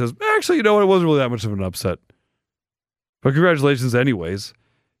do. Then he says, actually, you know what? It wasn't really that much of an upset. But congratulations anyways.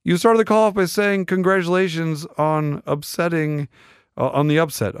 You started the call off by saying congratulations on on the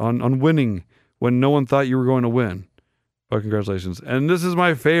upset, on winning when no one thought you were going to win. But congratulations. And this is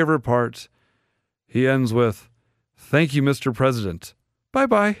my favorite part. He ends with, thank you, Mr. President.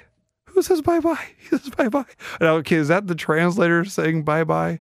 Bye-bye. Who says bye-bye? He says bye-bye. Now, okay, is that the translator saying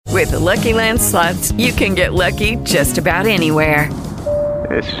bye-bye? With the Lucky Land Slots, you can get lucky just about anywhere.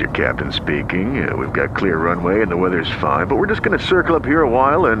 This is your captain speaking. We've got clear runway and the weather's fine, but we're just going to circle up here a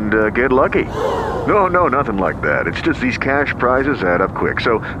while and get lucky. No, nothing like that. It's just these cash prizes add up quick.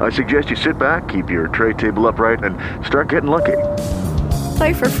 So I suggest you sit back, keep your tray table upright, and start getting lucky.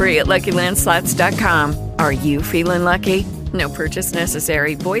 Play for free at LuckyLandSlots.com. Are you feeling lucky? No purchase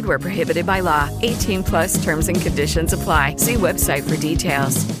necessary. Void where prohibited by law. 18+ terms and conditions apply. See website for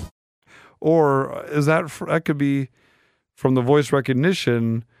details. Or is that could be from the voice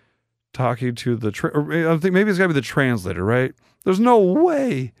recognition talking to the I think maybe it's got to be the translator, right? There's no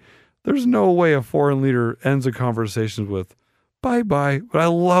way a foreign leader ends a conversation with bye-bye. But I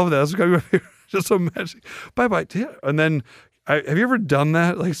love that. That's got to be my favorite. Just imagine bye-bye. And then have you ever done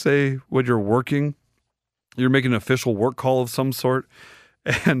that? Like, say, when you're working, you're making an official work call of some sort,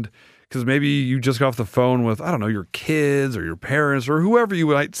 and because maybe you just got off the phone with, I don't know, your kids or your parents or whoever you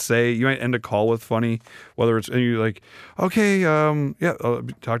might say, you might end a call with funny, whether it's, and you're like, okay, yeah, I'll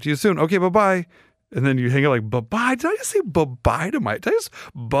talk to you soon. Okay, bye-bye. And then you hang out like, bye-bye. Did I just say bye-bye to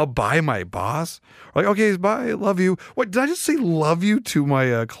bye-bye my boss? Or like, okay, bye, love you. What, did I just say love you to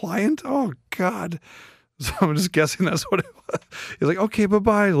my client? Oh, God. So I'm just guessing that's what it was. He's like, okay,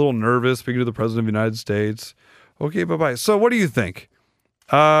 bye-bye. A little nervous, speaking to the President of the United States. Okay, bye-bye. So what do you think?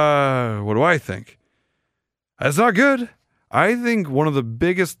 What do I think? That's not good. I think one of the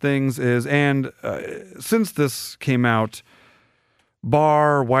biggest things is, and since this came out,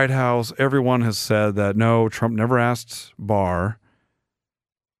 Barr, White House, everyone has said that no, Trump never asked Barr,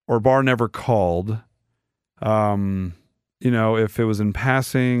 or Barr never called. If it was in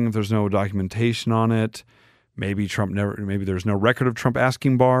passing, if there's no documentation on it, maybe there's no record of Trump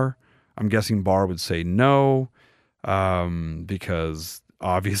asking Barr. I'm guessing Barr would say no, because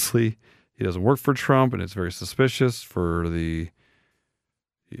obviously he doesn't work for Trump, and it's very suspicious for the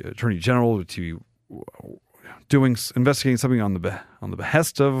Attorney General to be investigating something on the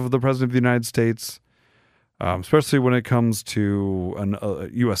behest of the President of the United States, especially when it comes to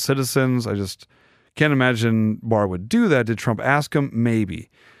U.S. citizens. I just can't imagine Barr would do that. Did Trump ask him? Maybe.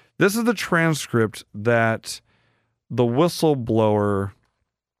 This is the transcript that the whistleblower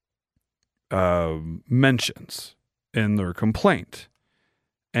mentions in their complaint.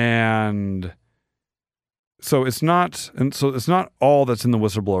 And so it's not all that's in the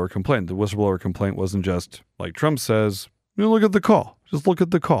whistleblower complaint. The whistleblower complaint wasn't just like Trump says, look at the call. Just look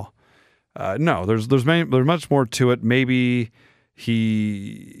at the call. No, there's much more to it. Maybe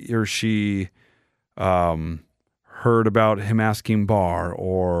he or she heard about him asking Barr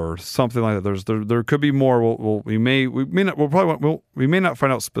or something like that. There could be more. We may not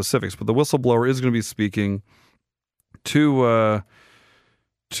find out specifics, but the whistleblower is going to be speaking to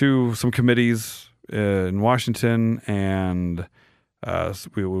some committees in Washington, and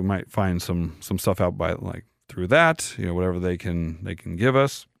we might find some stuff out by through that, whatever they can give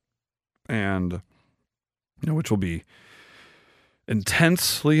us, and which will be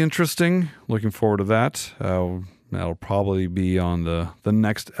intensely interesting. Looking forward to that. That'll probably be on the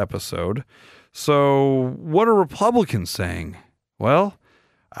next episode. So what are Republicans saying? Well,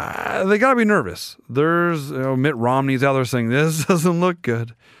 they got to be nervous. There's Mitt Romney's out there saying this doesn't look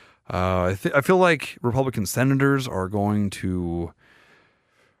good. I feel like Republican senators are going to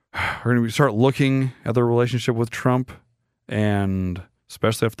start looking at their relationship with Trump, and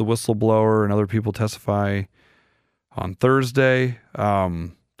especially if the whistleblower and other people testify on Thursday.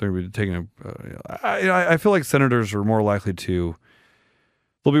 They're they're going to be taking I feel like senators are more likely to,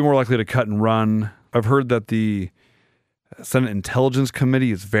 they'll be more likely to cut and run. I've heard that the Senate Intelligence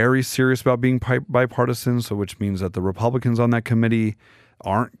Committee is very serious about being bipartisan, so which means that the Republicans on that committee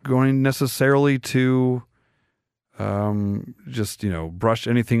aren't going necessarily to just, brush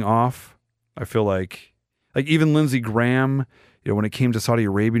anything off. I feel like even Lindsey Graham, when it came to Saudi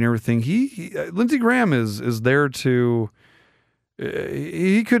Arabia and everything, Lindsey Graham is there to,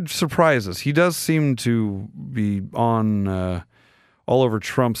 he could surprise us. He does seem to be on all over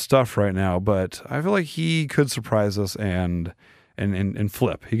Trump stuff right now, but I feel like he could surprise us and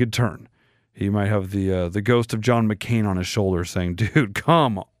flip. He could turn. He might have the ghost of John McCain on his shoulder saying, dude,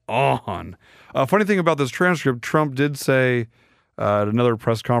 come on. Funny thing about this transcript, Trump did say at another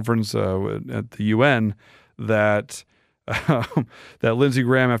press conference at the UN that that Lindsey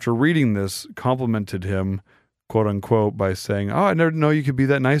Graham, after reading this, complimented him, quote unquote, by saying, "Oh, I never know you could be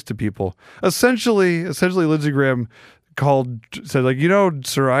that nice to people." Essentially, Lindsey Graham said,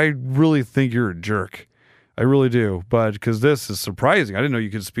 sir, I really think you're a jerk. I really do. But because this is surprising. I didn't know you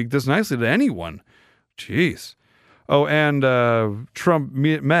could speak this nicely to anyone. Jeez. Oh, and Trump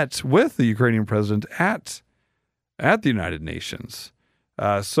met with the Ukrainian president at the United Nations.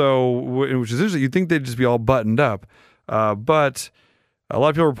 Which is interesting. You'd think they'd just be all buttoned up. But a lot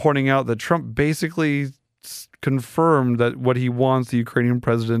of people are pointing out that Trump basically confirmed that what he wants the Ukrainian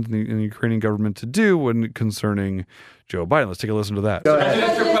president and the Ukrainian government to do when concerning Joe Biden. Let's take a listen to that.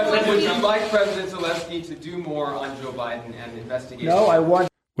 Mr. President, would you like President Zelensky to do more on Joe Biden and investigation? No, I want...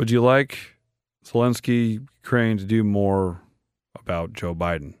 Would you like Zelensky, Ukraine, to do more about Joe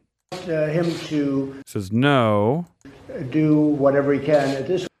Biden? Him to... Says no. Do whatever he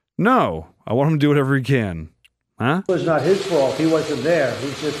can. No, I want him to do whatever he can. Huh? It was not his fault. He wasn't there.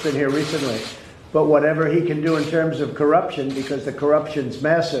 He's just been here recently. But whatever he can do in terms of corruption, because the corruption's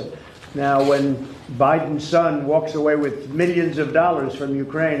massive. Now, when Biden's son walks away with millions of dollars from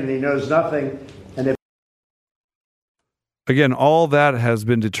Ukraine and he knows nothing, and if... Again, all that has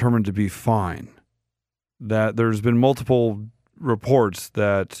been determined to be fine. That there's been multiple reports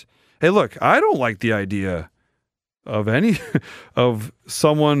that, hey, look, I don't like the idea of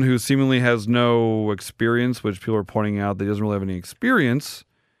someone who seemingly has no experience, which people are pointing out that he doesn't really have any experience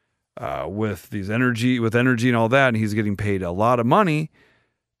with energy and all that, and he's getting paid a lot of money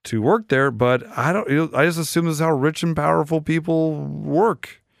to work there. But I just assume this is how rich and powerful people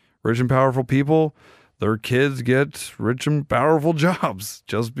work. Rich and powerful people, their kids get rich and powerful jobs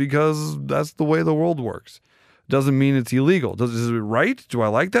just because that's the way the world works. Doesn't mean it's illegal. Is it right? Do I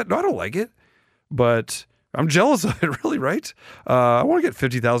like that? No, I don't like it, but I'm jealous of it, really, right? I want to get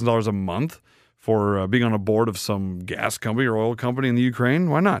 $50,000 a month for being on a board of some gas company or oil company in the Ukraine.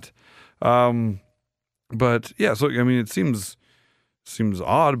 Why not? But yeah, so I mean, it seems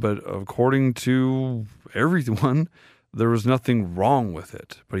odd, but according to everyone, there was nothing wrong with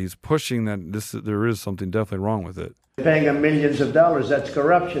it. But he's pushing that there is something definitely wrong with it. Paying him millions of dollars, that's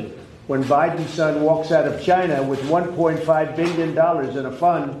corruption. When Biden's son walks out of China with $1.5 billion in a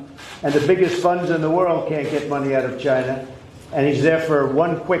fund, and the biggest funds in the world can't get money out of China, and he's there for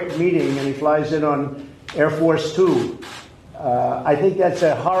one quick meeting, and he flies in on Air Force Two. I think that's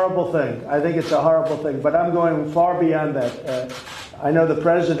a horrible thing. I think it's a horrible thing, but I'm going far beyond that. I know the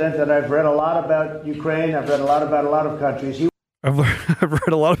president, and I've read a lot about Ukraine. I've read a lot about a lot of countries. I've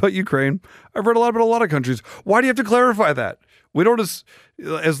read a lot about Ukraine. I've read a lot about a lot of countries. Why do you have to clarify that? We don't as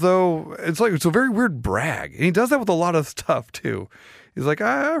though it's a very weird brag, and he does that with a lot of stuff too. He's like,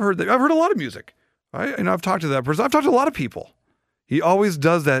 I've heard a lot of music. I've talked to that person. I've talked to a lot of people. He always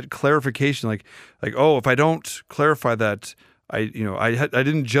does that clarification, like oh, if I don't clarify that, I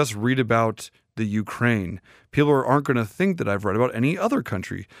didn't just read about the Ukraine. People aren't going to think that I've read about any other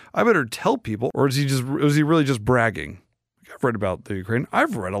country. I better tell people, or is he really just bragging? I've read about the Ukraine.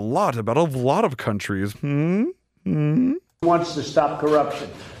 I've read a lot about a lot of countries. Wants to stop corruption.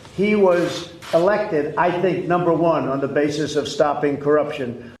 He was elected, I think, number one on the basis of stopping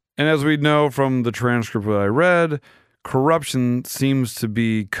corruption. And as we know from the transcript that I read, corruption seems to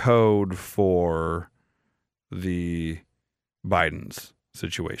be code for the Biden's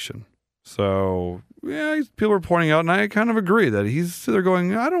situation. So, yeah, people are pointing out, and I kind of agree that they're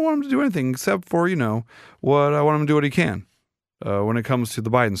going, I don't want him to do anything except for, what I want him to do what he can when it comes to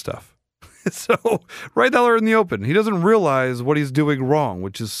the Biden stuff. So, right there in the open, he doesn't realize what he's doing wrong,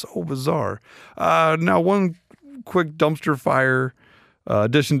 which is so bizarre. Now, one quick dumpster fire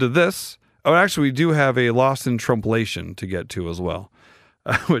addition to this. Oh, actually, we do have a Lost in Trumplation to get to as well,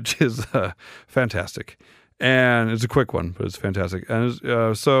 which is fantastic. And it's a quick one, but it's fantastic. And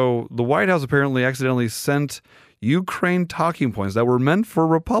so the White House apparently accidentally sent Ukraine talking points that were meant for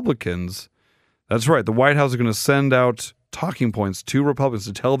Republicans. That's right. The White House is going to send out talking points to Republicans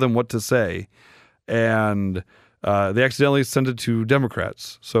to tell them what to say. And they accidentally sent it to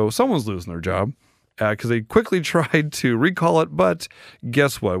Democrats. So someone's losing their job because they quickly tried to recall it. But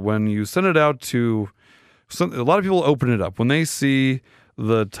guess what? When you send it out to a lot of people open it up. When they see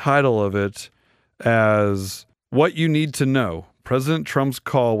the title of it as What You Need to Know, President Trump's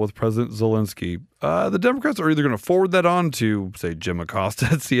Call with President Zelensky, the Democrats are either going to forward that on to, say, Jim Acosta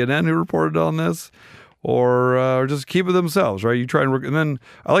at CNN, who reported on this, or just keep it themselves, right? You try and then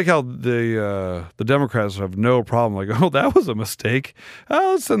I like how the Democrats have no problem. Like, oh, that was a mistake.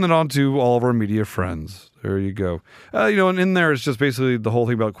 Let's send it on to all of our media friends. There you go. And in there it's just basically the whole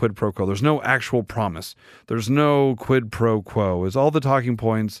thing about quid pro quo. There's no actual promise. There's no quid pro quo. It's all the talking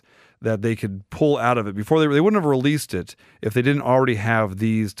points that they could pull out of it before they wouldn't have released it if they didn't already have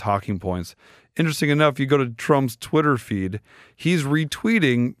these talking points. Interesting enough, you go to Trump's Twitter feed, he's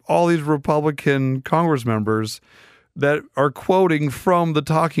retweeting all these Republican Congress members that are quoting from the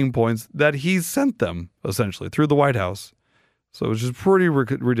talking points that he sent them, essentially, through the White House. So it's just pretty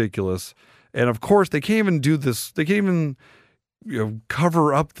ridiculous. And of course, they can't even do this. They can't even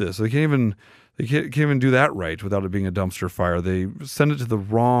cover up this. They can't even do that right without it being a dumpster fire. They send it to the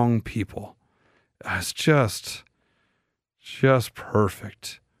wrong people. It's just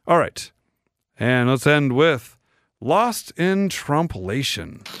perfect. All right. And let's end with Lost in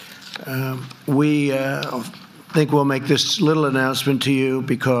Trumplation. We think we'll make this little announcement to you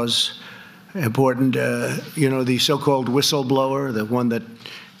because important, the so-called whistleblower, the one that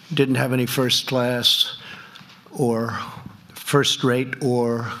didn't have any first class or first rate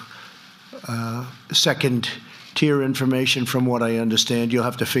or second tier information from what I understand. You'll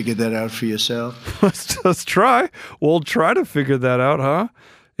have to figure that out for yourself. Let's try. We'll try to figure that out, huh?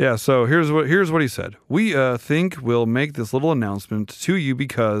 Yeah, so here's what he said. We think we'll make this little announcement to you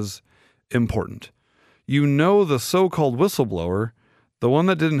because important. You know the so-called whistleblower, the one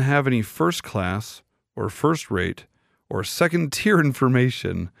that didn't have any first class or first rate or second tier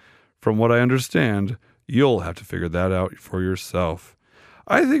information. From what I understand, you'll have to figure that out for yourself.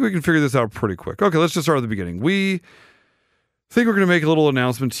 I think we can figure this out pretty quick. Okay, let's just start at the beginning. We think we're going to make a little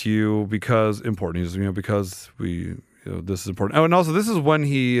announcement to you because important. Because this is important. Oh, and also this is when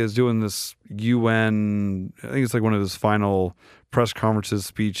he is doing this UN, I think it's like one of his final press conferences,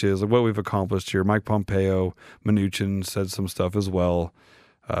 speeches, like what we've accomplished here. Mike Pompeo, Mnuchin said some stuff as well.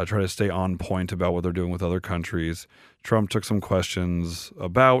 Try to stay on point about what they're doing with other countries. Trump took some questions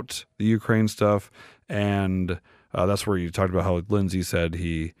about the Ukraine stuff, and that's where you talked about how Lindsey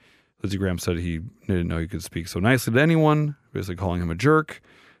Graham said he didn't know he could speak so nicely to anyone, basically calling him a jerk.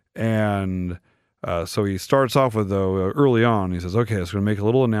 And so he starts off with, though, early on, he says, okay, I'm going to make a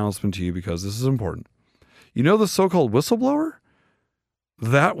little announcement to you because this is important. You know the so-called whistleblower?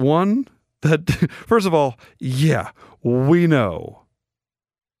 That one that, first of all, yeah, we know.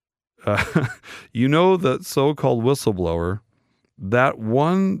 You know the so-called whistleblower, that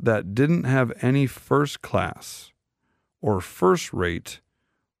one that didn't have any first class or first rate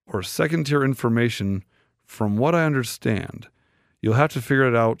or second tier information, from what I understand. You'll have to figure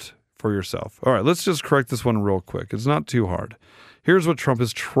it out for yourself. All right, let's just correct this one real quick. It's not too hard. Here's what Trump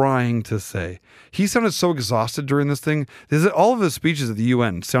is trying to say. He sounded so exhausted during this thing. All of his speeches at the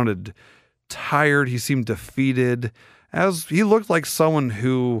UN sounded tired. He seemed defeated, as he looked like someone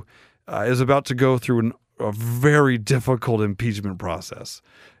who is about to go through a very difficult impeachment process.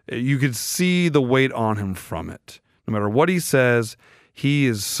 You could see the weight on him from it. No matter what he says, he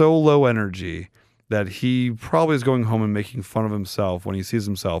is so low energy that he probably is going home and making fun of himself when he sees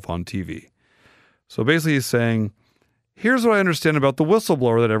himself on TV. So basically he's saying, here's what I understand about the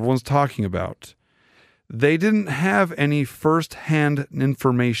whistleblower that everyone's talking about. They didn't have any first-hand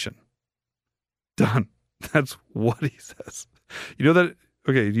information. Done. That's what he says. You know that,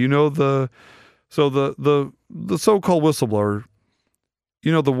 okay, do you know the so-called whistleblower,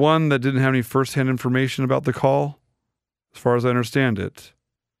 you know, the one that didn't have any first-hand information about the call, as far as I understand it.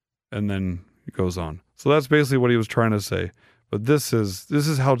 And then it goes on. So that's basically what he was trying to say. But this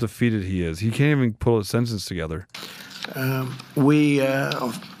is how defeated he is. He can't even put a sentence together. We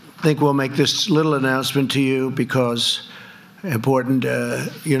think we'll make this little announcement to you because important,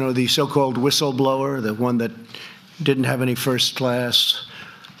 the so-called whistleblower, the one that didn't have any first class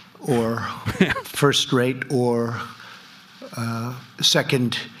or first rate or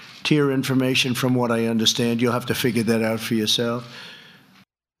second tier information, from what I understand. You'll have to figure that out for yourself.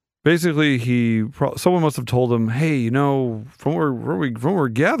 Basically, someone must have told him, hey, from where we're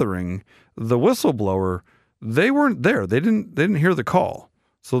gathering, the whistleblower, they weren't there. They didn't hear the call.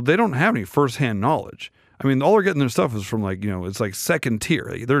 So they don't have any firsthand knowledge. I mean, all they're getting their stuff is from like, it's like second tier.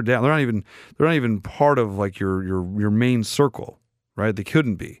 Like, they're down. They're not even part of like your main circle, right? They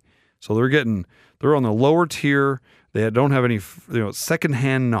couldn't be. So they're on the lower tier. They don't have any,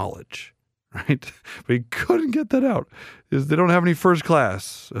 secondhand knowledge, right? But he couldn't get that out. They don't have any first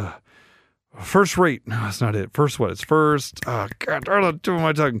class. First rate. No, that's not it. First what? It's first. Oh, God, darn it, tip of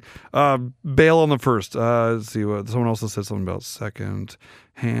my tongue. Bail on the first. Let's see what someone else said something about second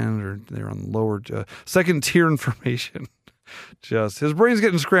hand, or they're on lower second tier information. Just his brain's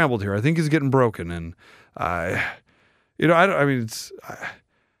getting scrambled here. I think he's getting broken, and I don't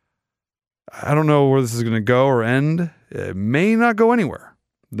know where this is going to go or end. It may not go anywhere.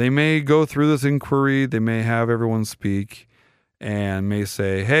 They may go through this inquiry. They may have everyone speak and may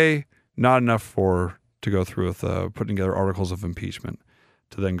say, hey, not enough to go through with putting together articles of impeachment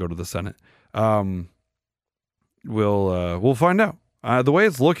to then go to the Senate. We'll find out. The way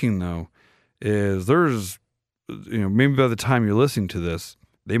it's looking, though, is there's, maybe by the time you're listening to this,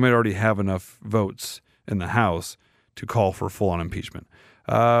 they might already have enough votes in the House to call for full-on impeachment.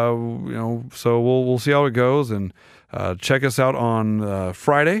 So we'll see how it goes, and check us out on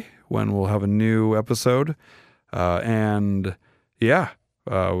Friday when we'll have a new episode. We'll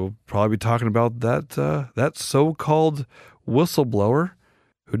probably be talking about that so-called whistleblower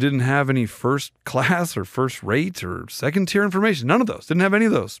who didn't have any first class or first rate or second tier information. None of those. Didn't have any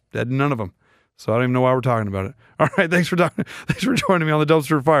of those. Had none of them. So I don't even know why we're talking about it. All right, thanks for joining me on the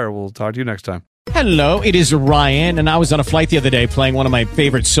Dumpster Fire. We'll talk to you next time. Hello, it is Ryan, and I was on a flight the other day playing one of my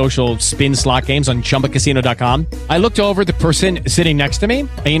favorite social spin slot games on ChumbaCasino.com. I looked over at the person sitting next to me,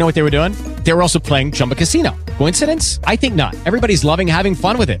 and you know what they were doing? They were also playing Chumba Casino. Coincidence? I think not. Everybody's loving having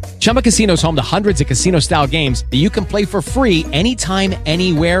fun with it. Chumba Casino is home to hundreds of casino-style games that you can play for free anytime,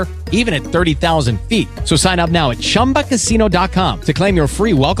 anywhere, even at 30,000 feet. So sign up now at ChumbaCasino.com to claim your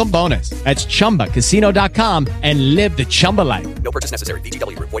free welcome bonus. That's ChumbaCasino.com and live the Chumba life. No purchase necessary.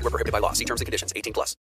 VGW. Void where prohibited by law. See terms and conditions. 18+.